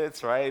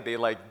sockets, right? They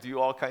do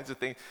all kinds of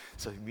things.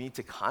 So we need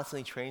to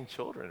constantly train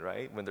children,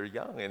 right, when they're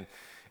young.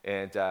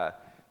 And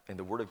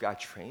the Word of God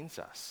trains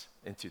us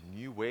into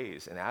new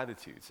ways and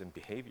attitudes and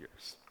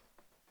behaviors.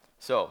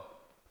 So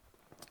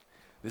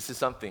this is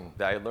something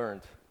that I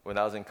learned when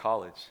I was in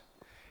college,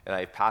 and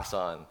I pass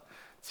on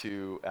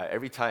to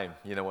every time,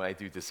 when I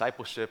do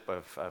discipleship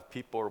of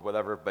people or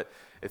whatever, but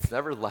it's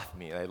never left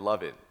me, and I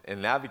love it.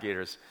 And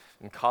navigators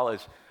in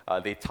college,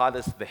 they taught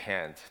us the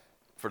hand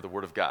for the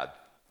Word of God,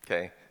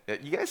 okay?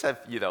 You guys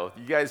have, you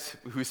guys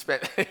who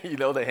spent,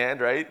 the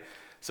hand, right?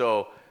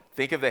 So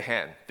think of the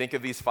hand. Think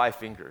of these 5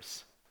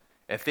 fingers.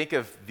 And think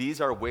of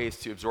these are ways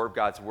to absorb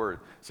God's Word.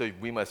 So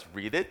we must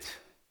read it.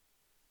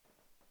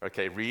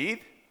 Okay, read.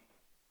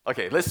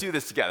 Okay, let's do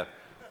this together.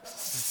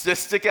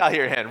 Just stick out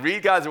your hand.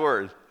 Read God's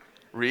Word.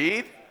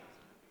 Read,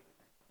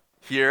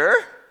 hear,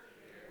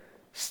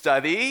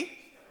 study,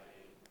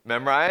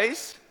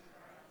 memorize,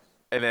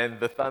 and then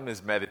the thumb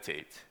is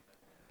meditate.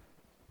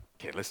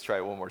 Okay, let's try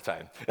it one more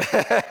time.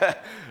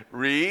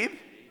 Read,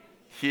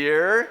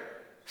 hear,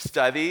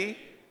 study,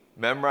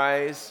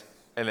 memorize,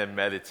 and then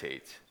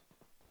meditate.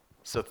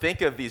 So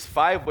think of these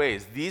 5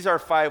 ways. These are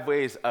 5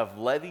 ways of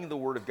letting the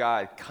Word of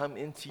God come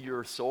into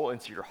your soul,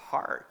 into your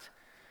heart.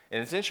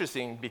 And it's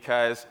interesting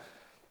because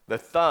the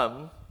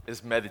thumb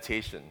is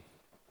meditation.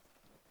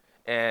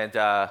 And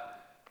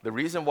the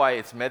reason why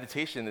it's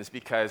meditation is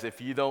because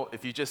if you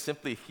just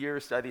simply hear,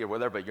 study, or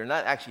whatever, but you're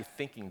not actually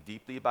thinking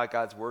deeply about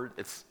God's Word,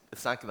 it's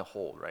not going to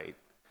hold, right?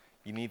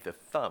 You need the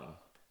thumb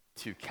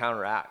to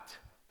counteract.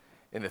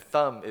 And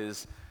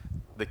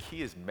the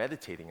key is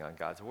meditating on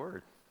God's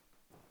Word.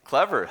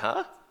 Clever,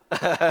 huh?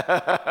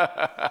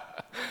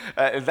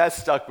 And that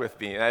stuck with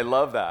me, and I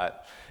love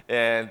that.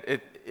 And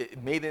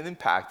it made an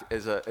impact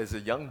as a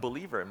young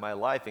believer in my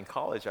life in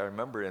college. I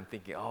remember and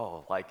thinking,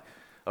 I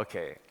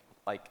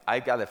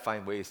got to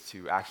find ways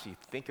to actually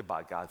think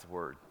about God's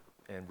Word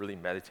and really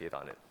meditate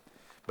on it.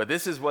 But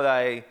this is what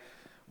I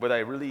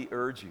really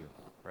urge you,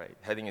 right,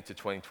 heading into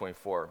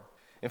 2024.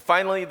 And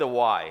finally, the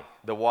why.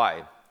 The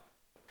why.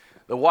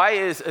 The why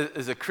is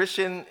a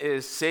Christian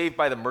is saved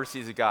by the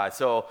mercies of God.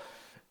 So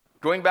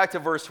going back to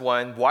verse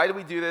 1, why do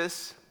we do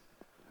this?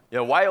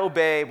 Why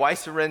obey? Why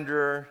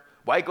surrender?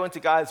 Why go into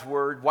God's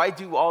Word? Why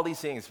do all these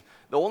things?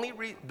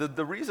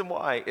 The reason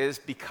why is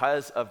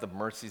because of the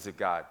mercies of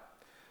God.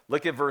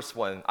 Look at verse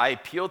 1. I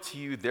appeal to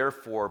you,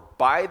 therefore,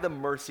 by the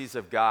mercies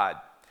of God.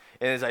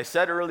 And as I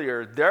said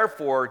earlier,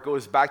 therefore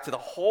goes back to the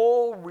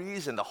whole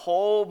reason, the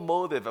whole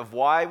motive of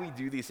why we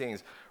do these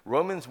things.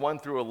 Romans 1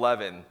 through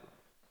 11.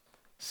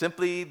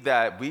 Simply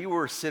that we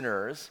were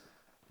sinners,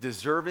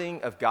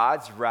 deserving of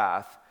God's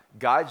wrath,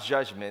 God's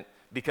judgment,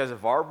 because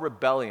of our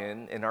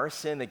rebellion and our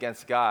sin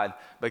against God.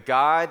 But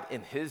God,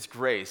 in his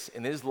grace,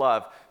 in his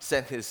love,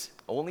 sent his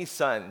only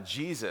Son,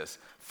 Jesus,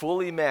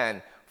 fully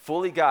man,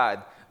 fully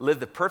God, lived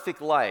the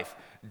perfect life,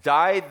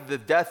 died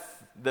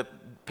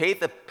paid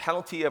the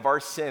penalty of our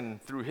sin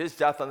through his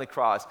death on the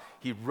cross.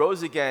 He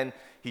rose again.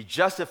 He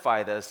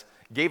justified us,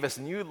 gave us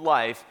new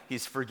life.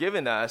 He's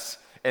forgiven us,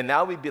 and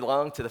now we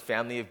belong to the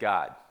family of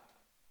God.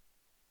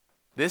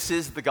 This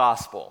is the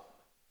gospel.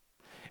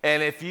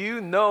 And if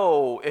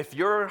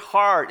your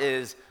heart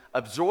is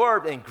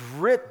absorbed and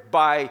gripped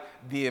by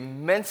the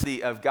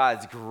immensity of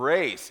God's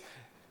grace,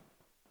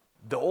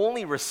 the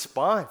only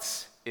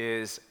response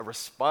is a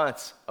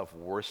response of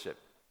worship.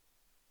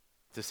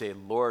 To say,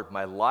 Lord,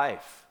 my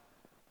life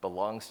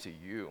belongs to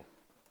you.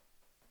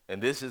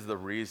 And this is the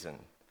reason,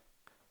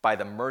 by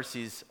the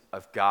mercies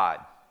of God.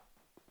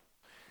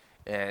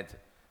 And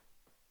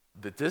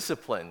the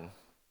discipline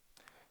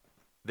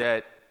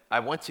that I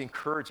want to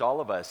encourage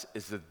all of us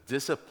is the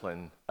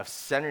discipline of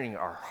centering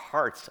our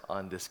hearts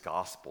on this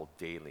gospel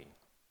daily.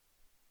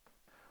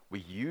 We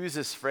use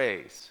this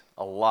phrase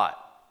a lot,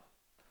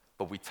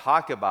 but we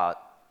talk about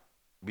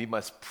we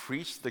must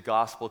preach the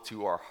gospel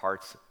to our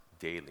hearts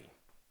daily.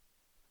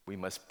 We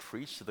must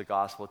preach the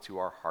gospel to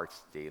our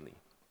hearts daily.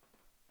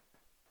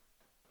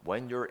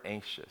 When you're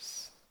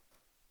anxious,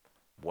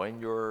 when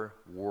you're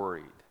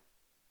worried,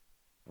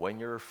 when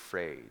you're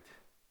afraid,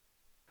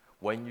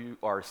 when you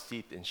are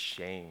steeped in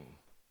shame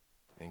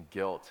and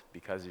guilt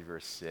because of your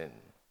sin,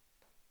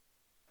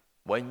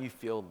 when you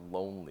feel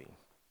lonely,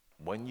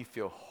 when you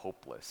feel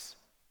hopeless,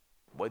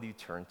 what do you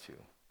turn to?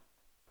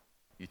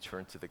 You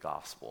turn to the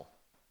gospel.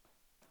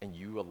 And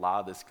you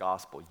allow this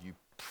gospel, you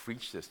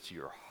preach this to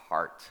your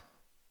heart.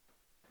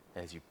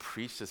 And as you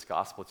preach this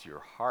gospel to your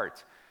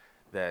heart,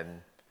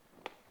 then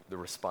the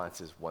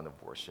response is one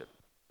of worship.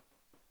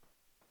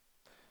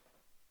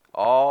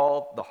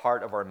 All the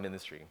heart of our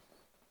ministry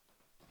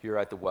here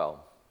at the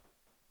Well,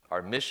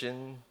 our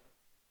mission,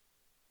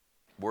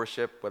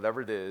 worship,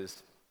 whatever it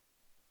is,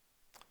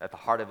 at the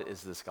heart of it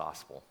is this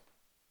gospel.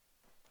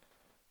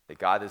 That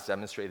God has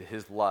demonstrated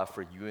his love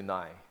for you and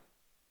I,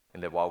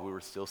 and that while we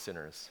were still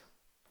sinners,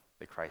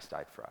 that Christ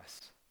died for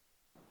us.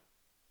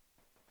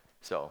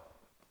 So,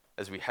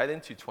 as we head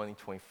into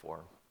 2024,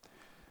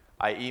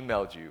 I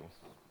emailed you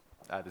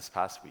this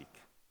past week.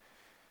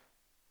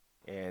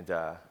 And,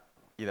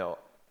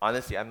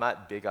 honestly, I'm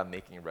not big on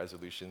making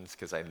resolutions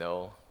because I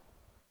know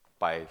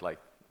by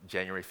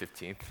January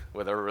 15th,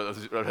 whatever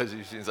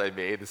resolutions I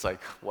made, it's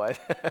like, what?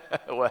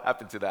 What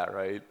happened to that,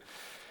 right?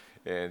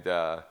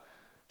 And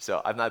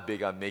so I'm not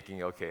big on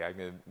making, I'm going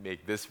to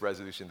make this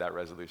resolution, that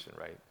resolution,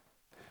 right?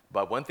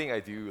 But one thing I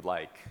do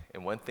like,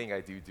 and one thing I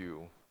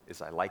do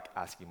is I like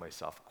asking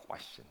myself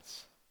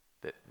questions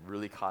that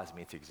really cause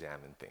me to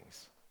examine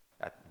things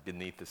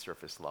beneath the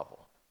surface level.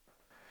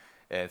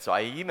 And so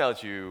I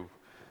emailed you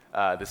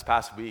this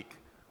past week,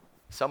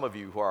 some of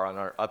you who are on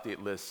our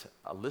update list,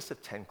 a list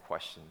of 10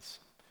 questions.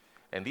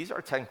 And these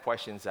are 10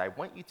 questions that I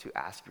want you to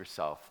ask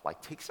yourself.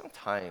 Take some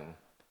time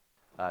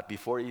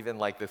before even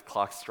the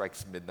clock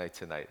strikes midnight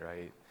tonight,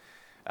 right?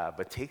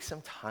 But take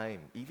some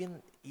time,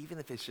 even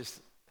if it's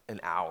just an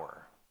hour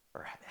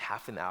or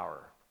half an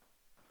hour.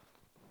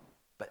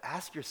 But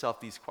ask yourself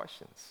these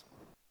questions.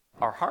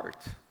 Our heart.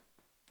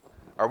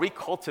 Are we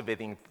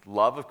cultivating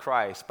love of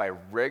Christ by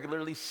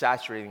regularly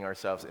saturating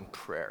ourselves in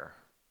prayer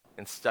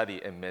and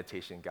study and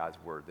meditation in God's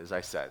word? As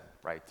I said,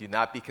 right? Do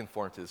not be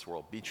conformed to this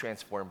world. Be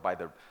transformed by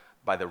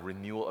the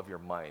renewal of your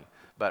mind.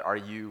 But are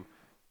you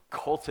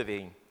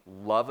cultivating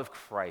love of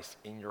Christ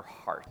in your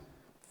heart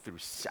through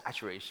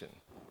saturation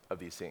of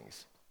these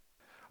things?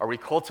 Are we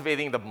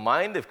cultivating the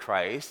mind of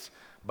Christ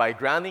by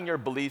grounding your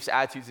beliefs,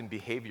 attitudes, and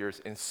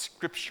behaviors in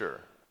Scripture?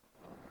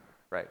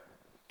 Right?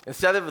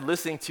 Instead of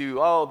listening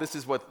to, this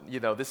is what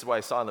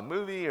I saw in the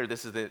movie, or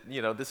this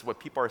is what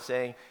people are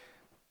saying,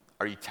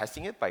 are you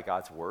testing it by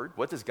God's word?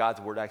 What does God's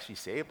word actually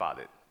say about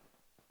it?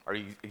 Are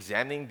you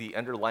examining the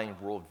underlying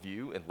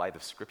worldview in light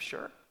of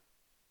Scripture?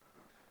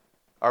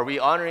 Are we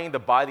honoring the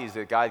bodies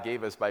that God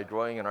gave us by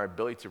growing in our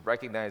ability to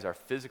recognize our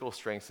physical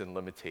strengths and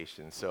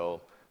limitations?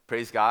 So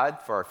praise God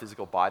for our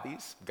physical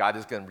bodies. God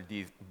is going to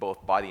redeem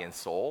both body and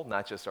soul,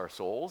 not just our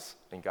souls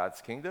in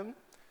God's kingdom.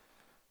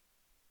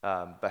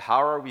 But how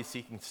are we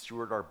seeking to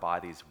steward our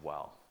bodies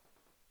well?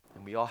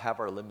 And we all have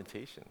our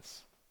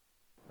limitations,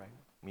 right?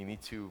 We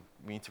need to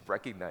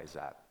recognize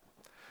that.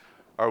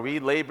 Are we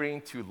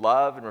laboring to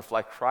love and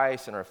reflect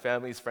Christ in our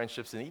families,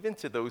 friendships, and even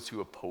to those who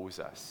oppose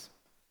us?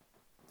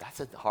 That's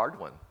a hard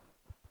one.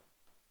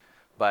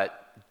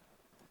 But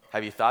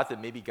have you thought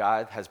that maybe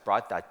God has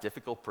brought that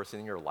difficult person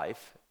in your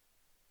life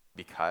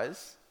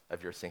because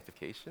of your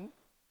sanctification?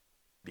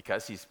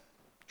 Because he's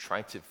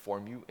trying to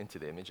form you into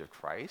the image of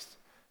Christ?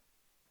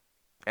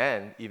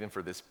 And even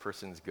for this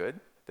person's good,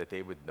 that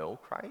they would know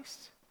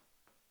Christ?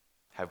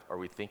 Are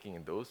we thinking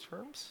in those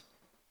terms?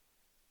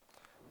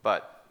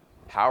 But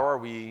how are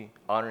we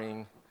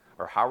honoring,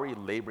 or how are we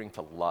laboring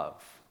to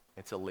love?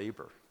 It's a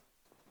labor.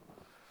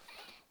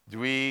 Do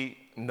we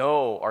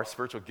know our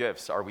spiritual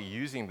gifts? Are we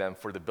using them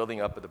for the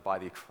building up of the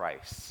body of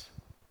Christ?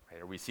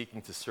 Right? Are we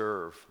seeking to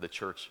serve the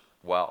church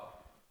well?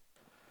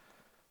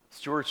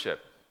 Stewardship.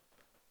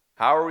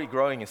 How are we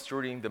growing and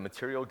stewarding the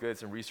material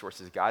goods and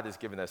resources God has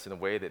given us in a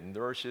way that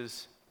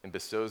nourishes and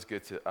bestows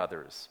good to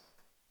others?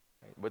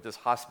 Right? What does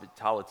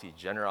hospitality,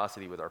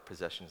 generosity with our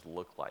possessions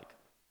look like?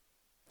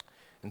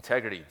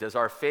 Integrity. Does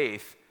our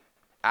faith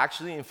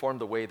actually inform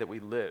the way that we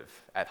live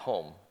at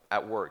home,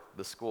 at work,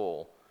 the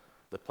school,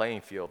 the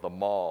playing field, the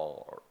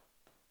mall, or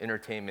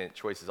entertainment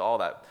choices, all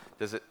that?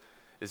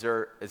 Is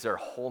there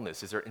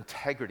wholeness? Is there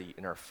integrity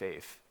in our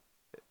faith?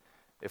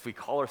 If we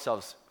call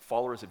ourselves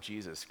followers of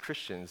Jesus,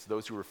 Christians,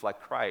 those who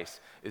reflect Christ,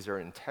 is there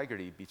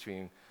integrity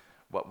between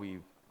what we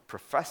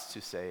profess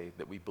to say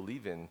that we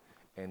believe in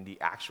and the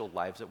actual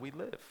lives that we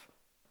live?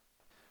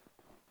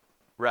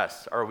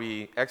 Rest. Are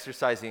we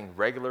exercising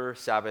regular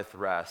Sabbath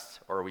rest,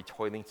 or are we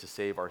toiling to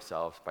save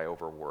ourselves by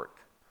overwork?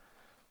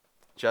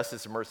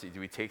 Justice and mercy. Do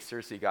we take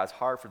seriously God's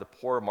heart for the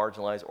poor,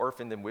 marginalized,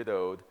 orphaned, and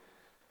widowed?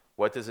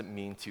 What does it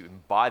mean to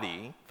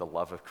embody the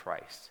love of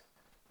Christ?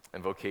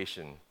 And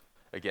vocation.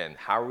 Again,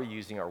 how are we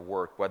using our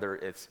work, whether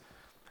it's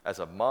as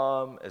a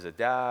mom, as a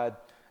dad,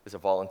 as a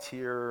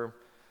volunteer,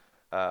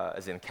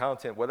 as an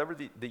accountant, whatever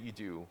that you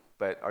do,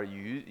 but are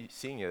you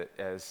seeing it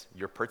as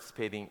you're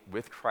participating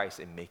with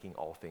Christ in making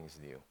all things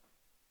new?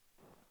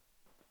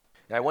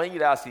 And I want you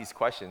to ask these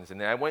questions,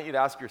 and then I want you to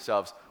ask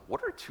yourselves,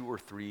 what are 2 or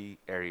 3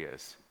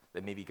 areas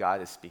that maybe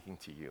God is speaking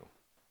to you?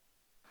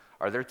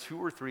 Are there 2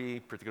 or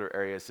 3 particular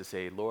areas to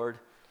say, Lord,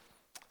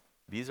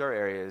 these are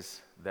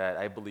areas that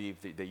I believe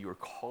that you are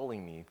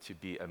calling me to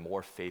be a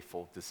more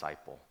faithful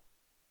disciple.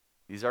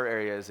 These are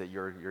areas that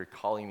you're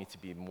calling me to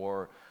be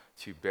more,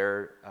 to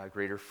bear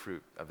greater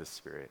fruit of the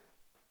Spirit.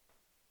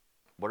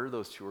 What are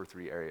those 2 or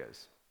 3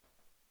 areas?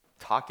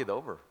 Talk it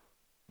over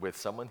with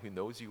someone who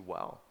knows you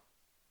well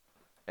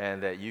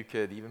and that you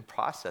could even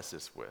process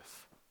this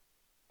with,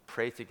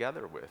 pray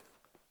together with,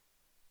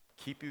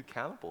 keep you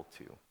accountable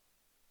to,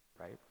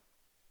 right?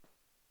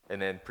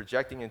 And then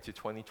projecting into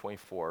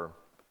 2024,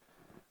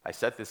 I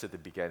said this at the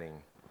beginning,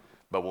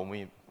 but when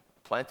we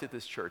planted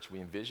this church, we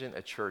envisioned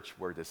a church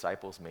where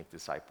disciples make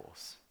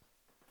disciples.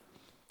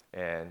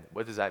 And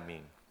what does that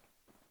mean?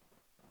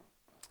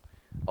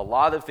 A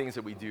lot of things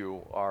that we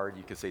do are,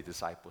 you could say,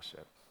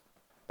 discipleship.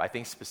 But I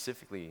think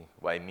specifically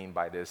what I mean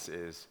by this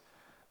is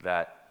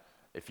that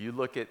if you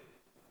look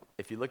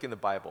in the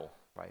Bible,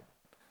 right,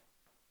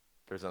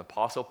 there's an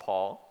Apostle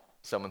Paul,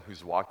 someone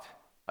who's walked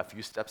a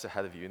few steps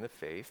ahead of you in the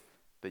faith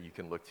that you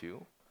can look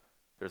to.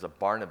 There's a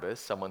Barnabas,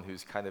 someone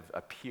who's kind of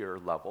a peer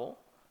level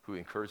who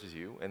encourages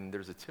you. And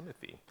there's a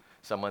Timothy,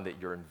 someone that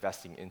you're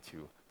investing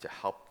into to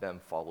help them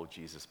follow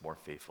Jesus more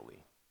faithfully.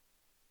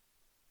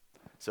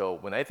 So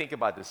when I think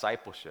about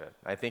discipleship,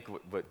 I think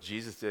what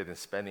Jesus did in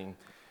spending,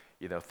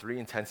 3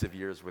 intensive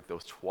years with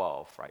those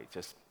 12, right?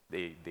 Just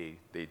they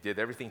did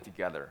everything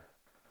together,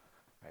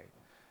 right?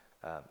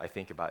 I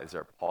think about, is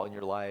there Paul in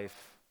your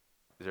life?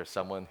 Is there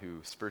someone who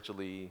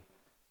spiritually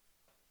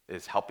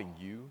is helping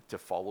you to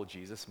follow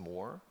Jesus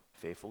more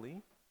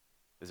faithfully?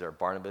 Is there a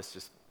Barnabas,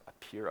 just a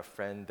peer, a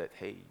friend that,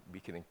 hey, we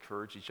can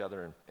encourage each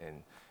other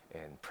and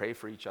pray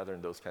for each other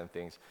and those kind of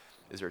things?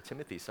 Is there a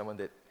Timothy, someone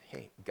that,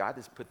 hey, God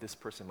has put this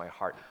person in my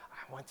heart.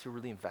 I want to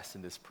really invest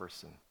in this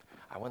person.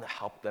 I want to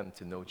help them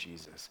to know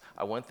Jesus.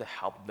 I want to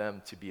help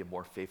them to be a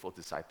more faithful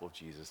disciple of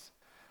Jesus.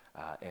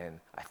 And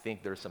I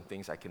think there are some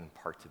things I can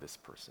impart to this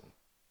person.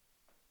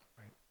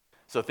 Right?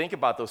 So think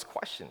about those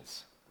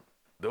questions.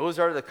 Those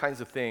are the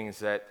kinds of things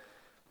that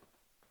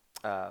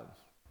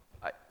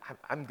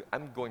I'm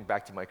going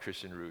back to my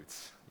Christian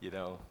roots,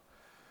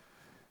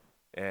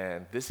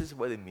 And this is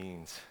what it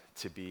means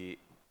to be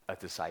a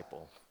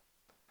disciple.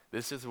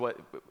 This is what,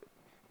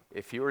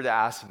 if you were to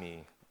ask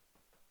me,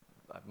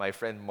 my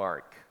friend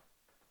Mark,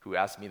 who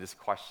asked me this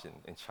question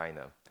in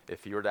China,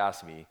 if you were to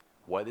ask me,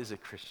 what is a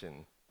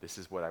Christian? This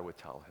is what I would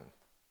tell him.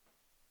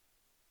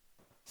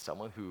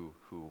 Someone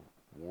who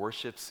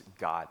worships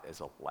God as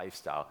a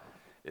lifestyle,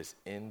 is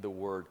in the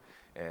Word,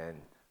 and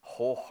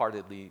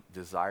wholeheartedly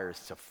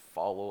desires to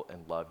follow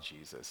and love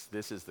Jesus.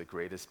 This is the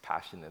greatest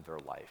passion in their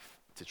life,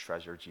 to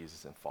treasure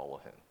Jesus and follow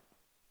him.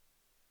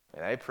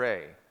 And I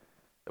pray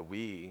that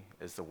we,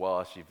 as the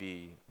Well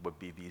SGV, would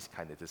be these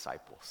kind of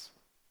disciples.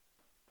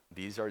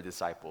 These are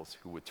disciples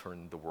who would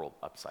turn the world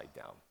upside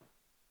down,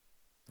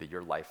 that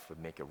your life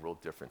would make a real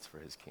difference for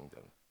his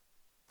kingdom.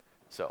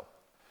 So,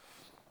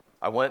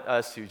 I want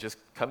us to just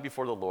come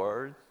before the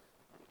Lord,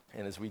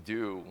 and as we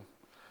do,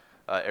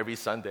 every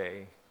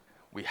Sunday,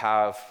 we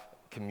have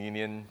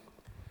communion.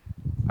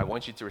 I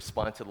want you to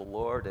respond to the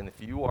Lord, and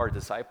if you are a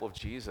disciple of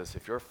Jesus,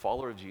 if you're a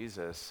follower of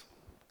Jesus,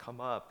 come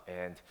up.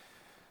 And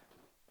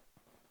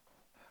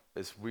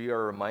as we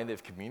are reminded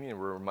of communion,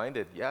 we're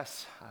reminded,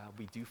 yes,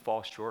 we do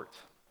fall short.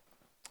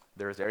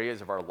 There's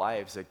areas of our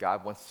lives that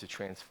God wants to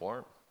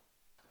transform.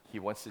 He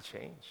wants to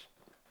change.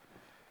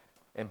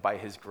 And by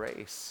his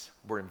grace,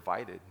 we're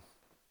invited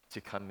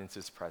to come into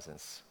his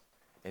presence.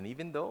 And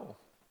even though,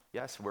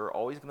 yes, we're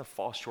always going to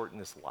fall short in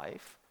this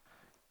life,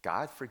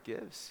 God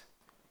forgives.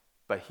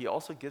 But he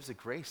also gives a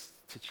grace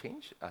to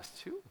change us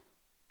too.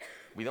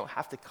 We don't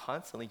have to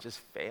constantly just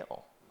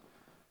fail.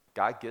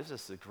 God gives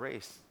us the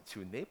grace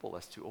to enable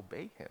us to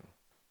obey him,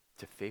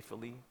 to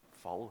faithfully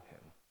follow him.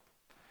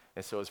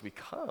 And so as we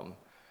come,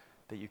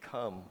 that you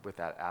come with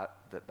that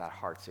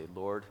heart, say,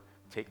 Lord,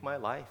 take my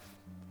life.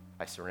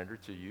 I surrender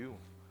to you.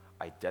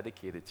 I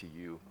dedicate it to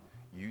you.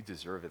 You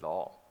deserve it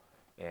all.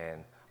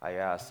 And I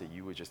ask that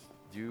you would just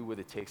do what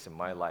it takes in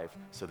my life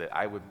so that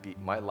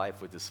my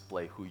life would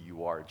display who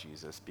you are,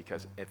 Jesus,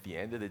 because at the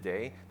end of the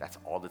day, that's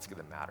all that's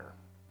going to matter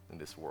in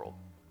this world.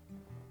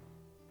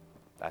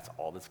 That's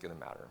all that's going to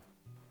matter.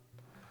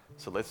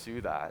 So let's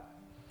do that.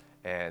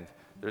 And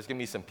there's going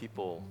to be some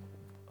people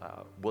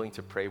willing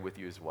to pray with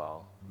you as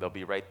well. They'll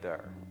be right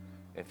there.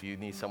 If you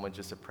need someone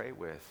just to pray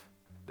with,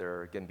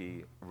 they're going to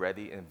be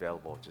ready and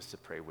available just to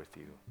pray with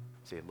you.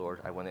 Say, Lord,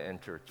 I want to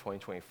enter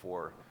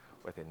 2024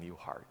 with a new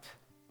heart.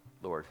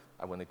 Lord,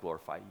 I want to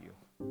glorify you.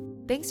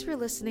 Thanks for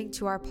listening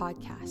to our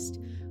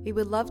podcast. We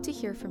would love to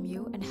hear from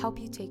you and help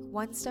you take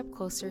one step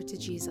closer to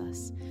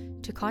Jesus.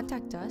 To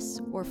contact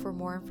us or for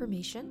more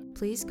information,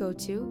 please go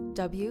to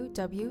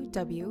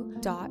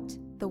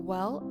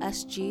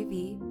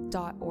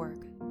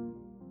www.thewellsgv.org.